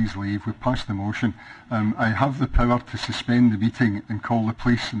to please leave. We've passed the motion. I have the power to suspend the meeting and call the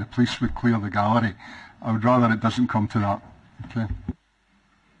police, and the police would clear the gallery. I would rather it doesn't come to that. Okay.